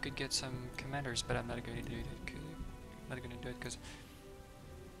points. We could get some commanders, but I'm not gonna do it. Not gonna do it because...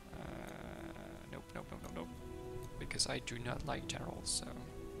 Nope. Because I do not like generals, so...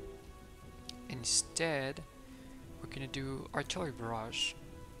 Instead, we're gonna do artillery barrage.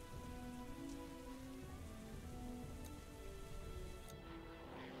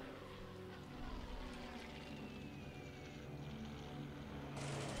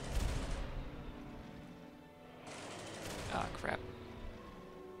 Ah, crap.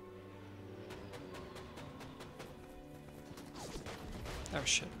 Oh,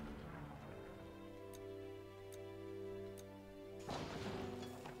 shit.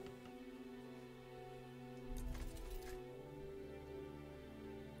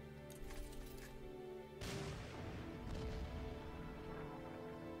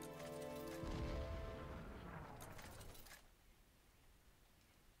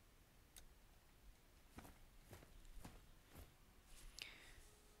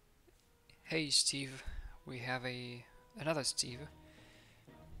 Hey Steve, we have another Steve.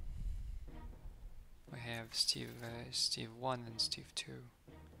 We have Steve 1 and Steve 2.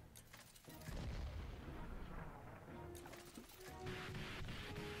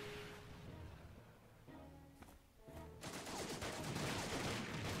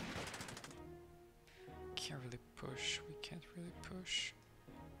 Can't really push, we can't really push.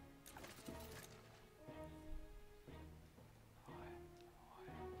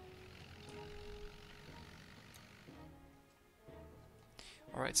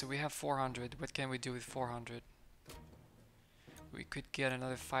 Alright, so we have 400. What can we do with 400? We could get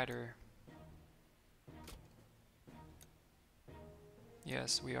another fighter.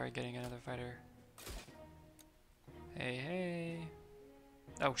 Yes, we are getting another fighter. Hey, hey.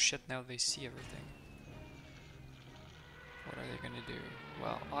 Oh shit, now they see everything. What are they gonna do?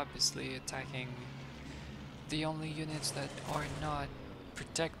 Well, obviously attacking the only units that are not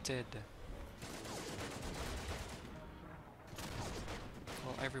protected.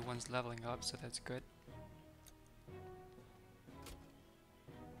 Well, everyone's leveling up, so that's good.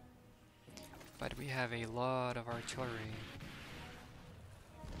 But we have a lot of artillery.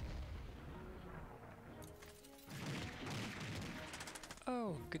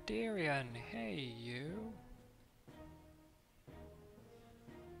 Oh, Guderian, hey you.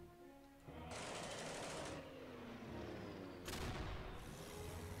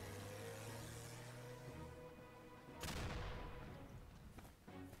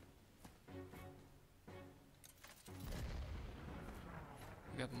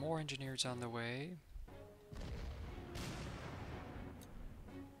 We got more engineers on the way.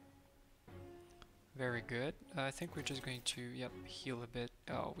 Very good. I think we're just going to, yep, heal a bit.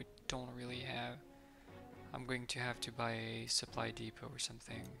 Oh, we don't really have... I'm going to have to buy a supply depot or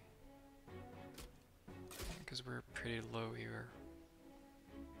something. Because we're pretty low here.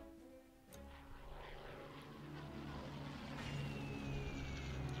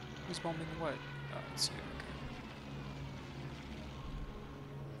 Who's bombing what? Oh, let's see, okay.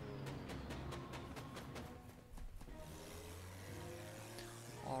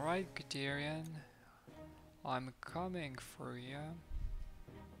 Alright, Guderian. I'm coming for you.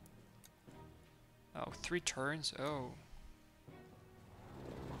 Oh, 3 turns? Oh.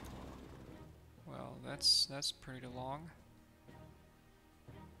 Well, that's pretty long.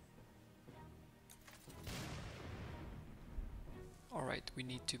 Alright, we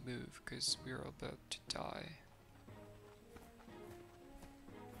need to move, because we're about to die.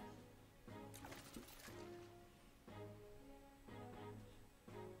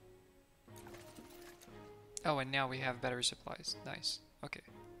 Oh, and now we have better supplies. Nice. Okay,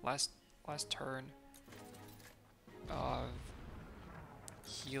 last turn of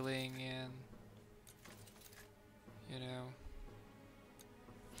healing and, you know.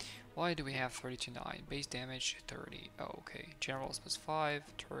 Why do we have 32.9? Base damage 30. Oh, okay. Generals plus 5.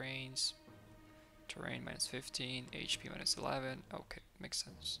 Terrains. Terrain minus 15. HP minus 11. Okay, makes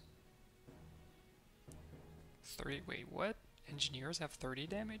sense. 30. Wait, what? Engineers have 30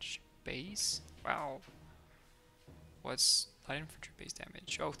 damage? Base? Wow. What's light infantry base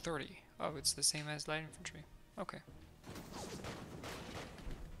damage? Oh, 30. Oh, it's the same as light infantry. Okay.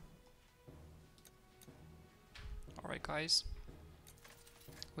 Alright, guys.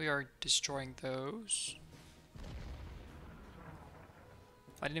 We are destroying those.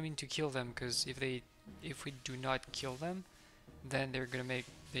 I didn't mean to kill them, because if we do not kill them, then they're gonna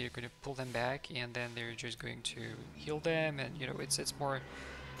pull them back, and then they're just going to heal them, and you know, it's more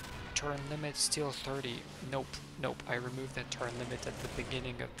turn limit still 30. Nope, I removed that turn limit at the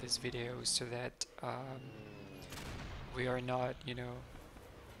beginning of this video so that we are not, you know,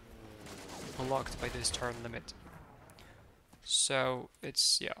 blocked by this turn limit. So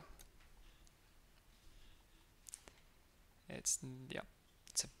it's, yeah. It's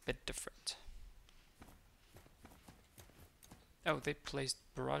a bit different. Oh, they placed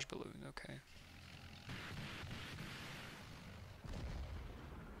barrage balloon, okay.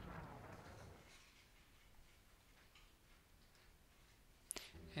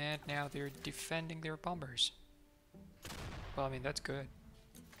 And now they're defending their bombers. Well, I mean, that's good.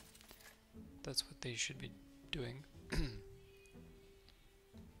 That's what they should be doing.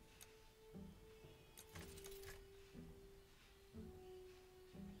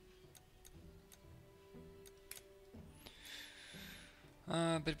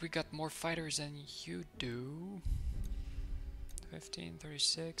 But we got more fighters than you do. 15,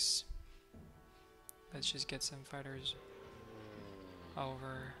 36. Let's just get some fighters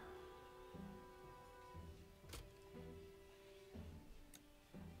over.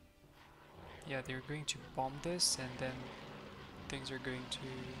 Yeah, they're going to bomb this, and then things are going to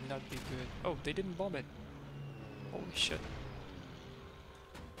not be good. Oh, they didn't bomb it. Holy shit.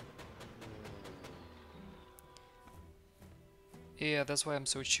 Yeah, that's why I'm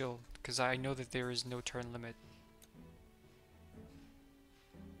so chill, because I know that there is no turn limit.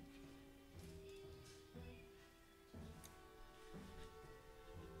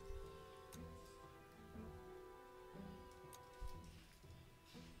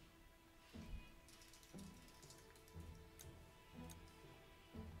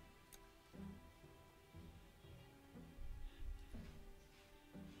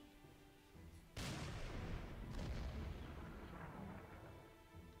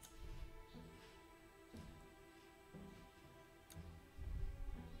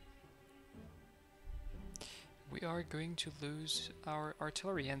 We are going to lose our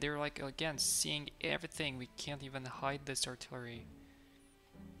artillery, and they're like, again, seeing everything. We can't even hide this artillery.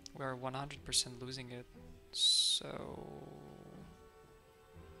 We're 100% losing it. So...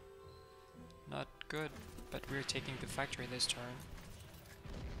 not good. But we're taking the factory this turn.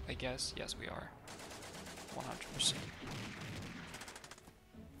 I guess. Yes, we are. 100%.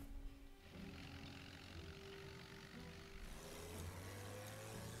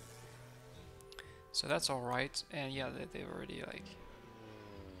 So that's alright, and yeah, they've already like...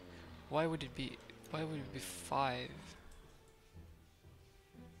 Why would it be 5?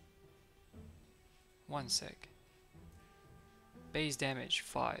 One sec. Base damage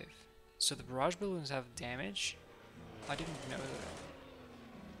 5. So the barrage balloons have damage? I didn't know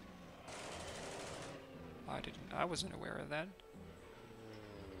that. I wasn't aware of that.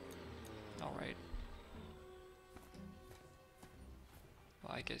 Alright.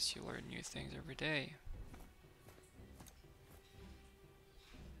 Well, I guess you learn new things every day.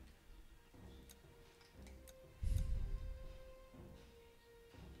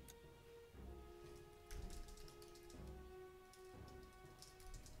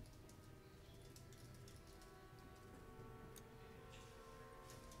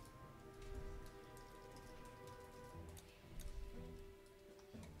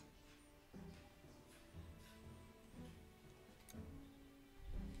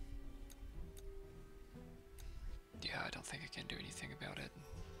 Yeah, I don't think I can do anything about it.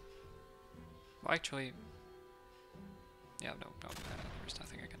 Well, actually... Yeah, no, there's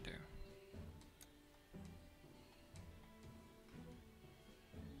nothing I can do.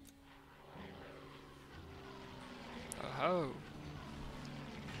 Oh-ho!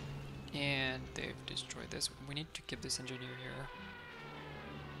 And they've destroyed this. We need to keep this engineer here.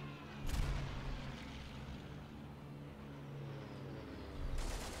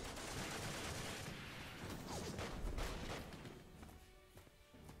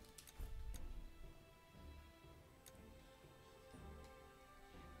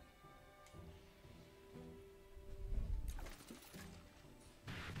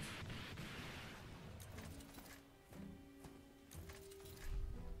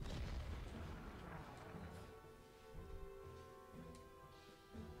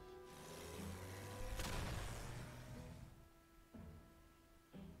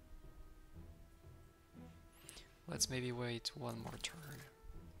 Let's maybe wait one more turn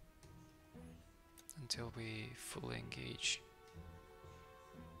until we fully engage.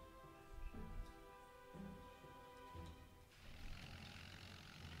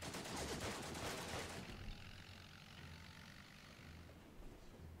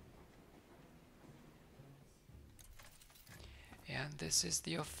 And this is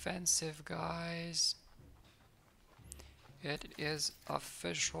the offensive, guys. It is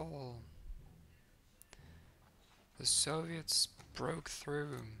official. The Soviets broke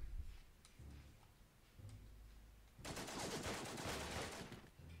through.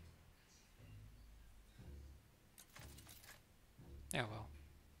 Yeah, well,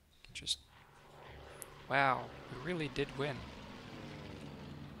 just... Wow, we really did win.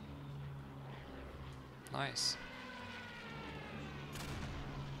 Nice.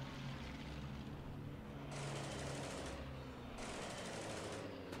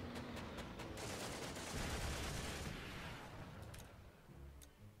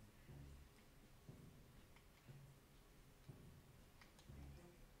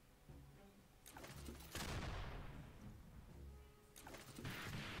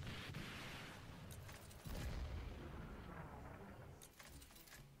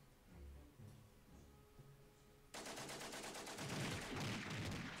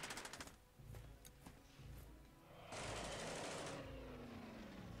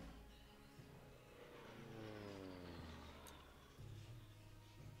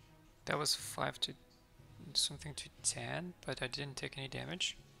 That was 5 to something to 10, but I didn't take any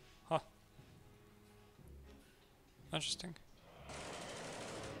damage. Huh. Interesting.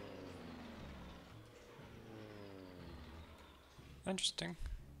 Interesting.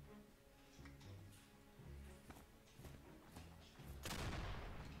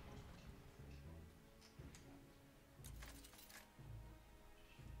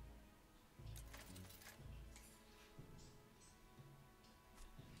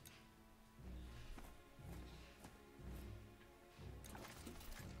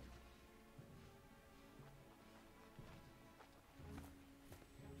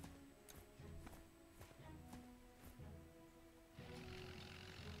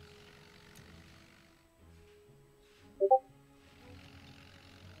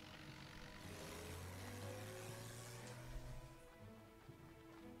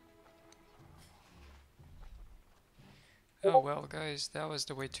 Oh well, guys, that was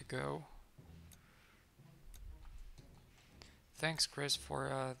the way to go. Thanks, Chris,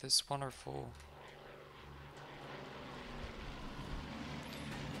 for this wonderful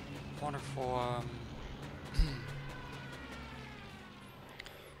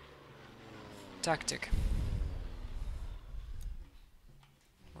tactic.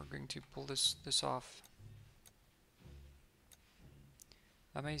 We're going to pull this off.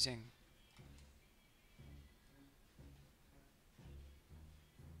 Amazing.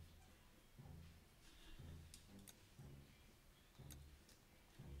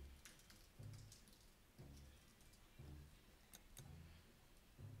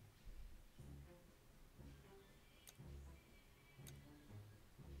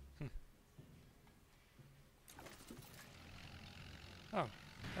 Hmm. Oh,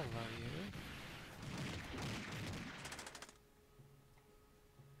 hello you.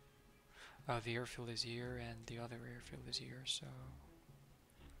 The airfield is here and the other airfield is here, so...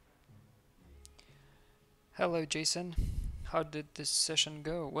 Hello, Jason. How did this session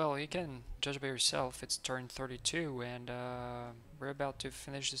go? Well, you can judge by yourself. It's turn 32 and we're about to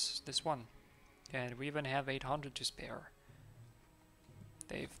finish this one. And we even have 800 to spare.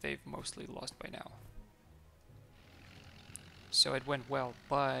 They've mostly lost by now. So it went well,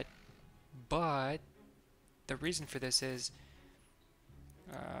 but the reason for this is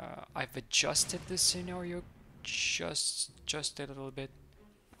I've adjusted the scenario just a little bit,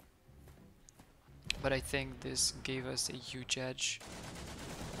 but I think this gave us a huge edge,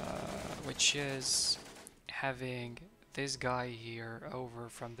 which is having this guy here over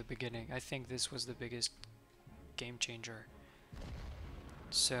from the beginning. I think this was the biggest game changer.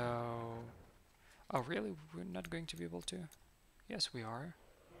 So, oh really? We're not going to be able to? Yes, we are.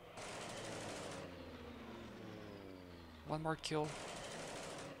 One more kill.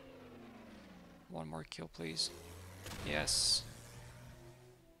 One more kill, please. Yes.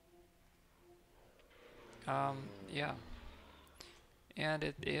 Yeah. And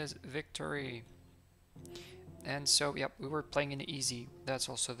it is victory. And so, yep, we were playing in easy. That's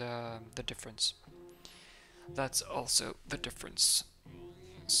also the difference. That's also the difference.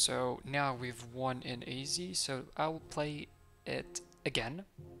 So now we've won in easy, so I'll play it again,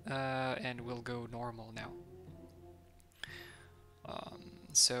 and we'll go normal now.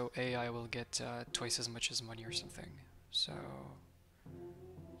 So AI will get twice as much as money or something. So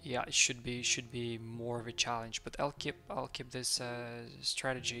yeah, it should be more of a challenge. But I'll keep this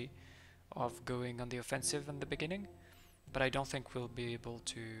strategy of going on the offensive in the beginning. But I don't think we'll be able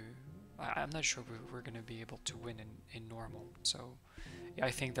to. I'm not sure we're gonna be able to win in normal. So yeah,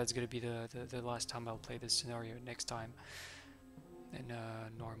 I think that's gonna be the last time I'll play this scenario. Next time in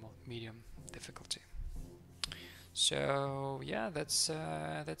normal, medium difficulty. So yeah, that's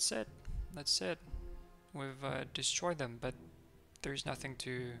it. That's it. We've destroyed them, but there's nothing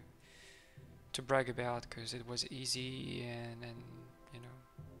to brag about because it was easy and you know.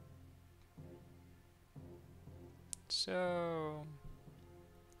 So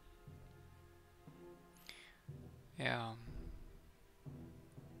yeah.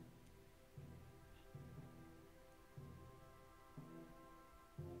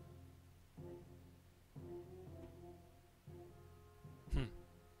 Hmm.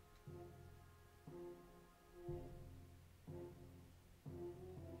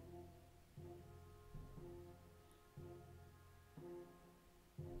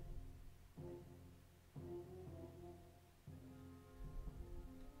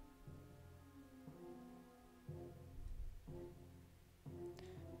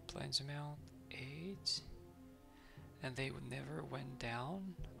 Planes amount 8, and they would never went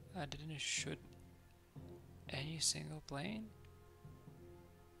down. I didn't shoot any single plane.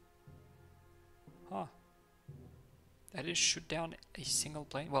 Huh. I didn't shoot down a single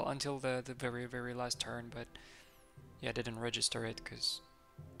plane. Well, until the very last turn, but yeah, I didn't register it because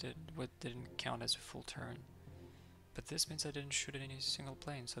what didn't count as a full turn. But this means I didn't shoot any single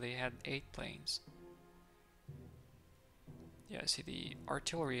plane, so they had 8 planes. Yeah, see, the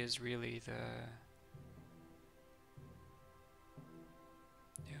artillery is really the...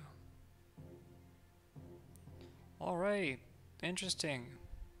 Yeah. Alright, interesting.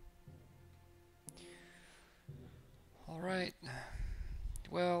 Alright,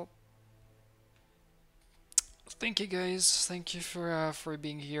 well, thank you guys. Thank you for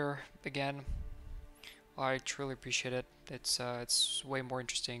being here again. I truly appreciate it. It's way more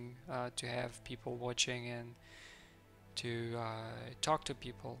interesting to have people watching and to talk to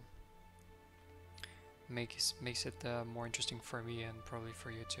people. Makes it more interesting for me and probably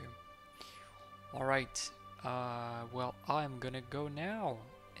for you too. All right. Well, I'm gonna go now,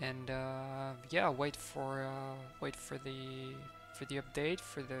 and yeah, wait for the update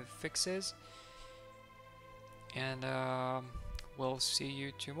for the fixes, and we'll see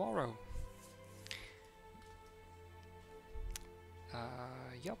you tomorrow.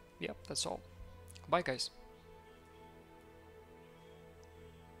 Yep, that's all. Bye, guys.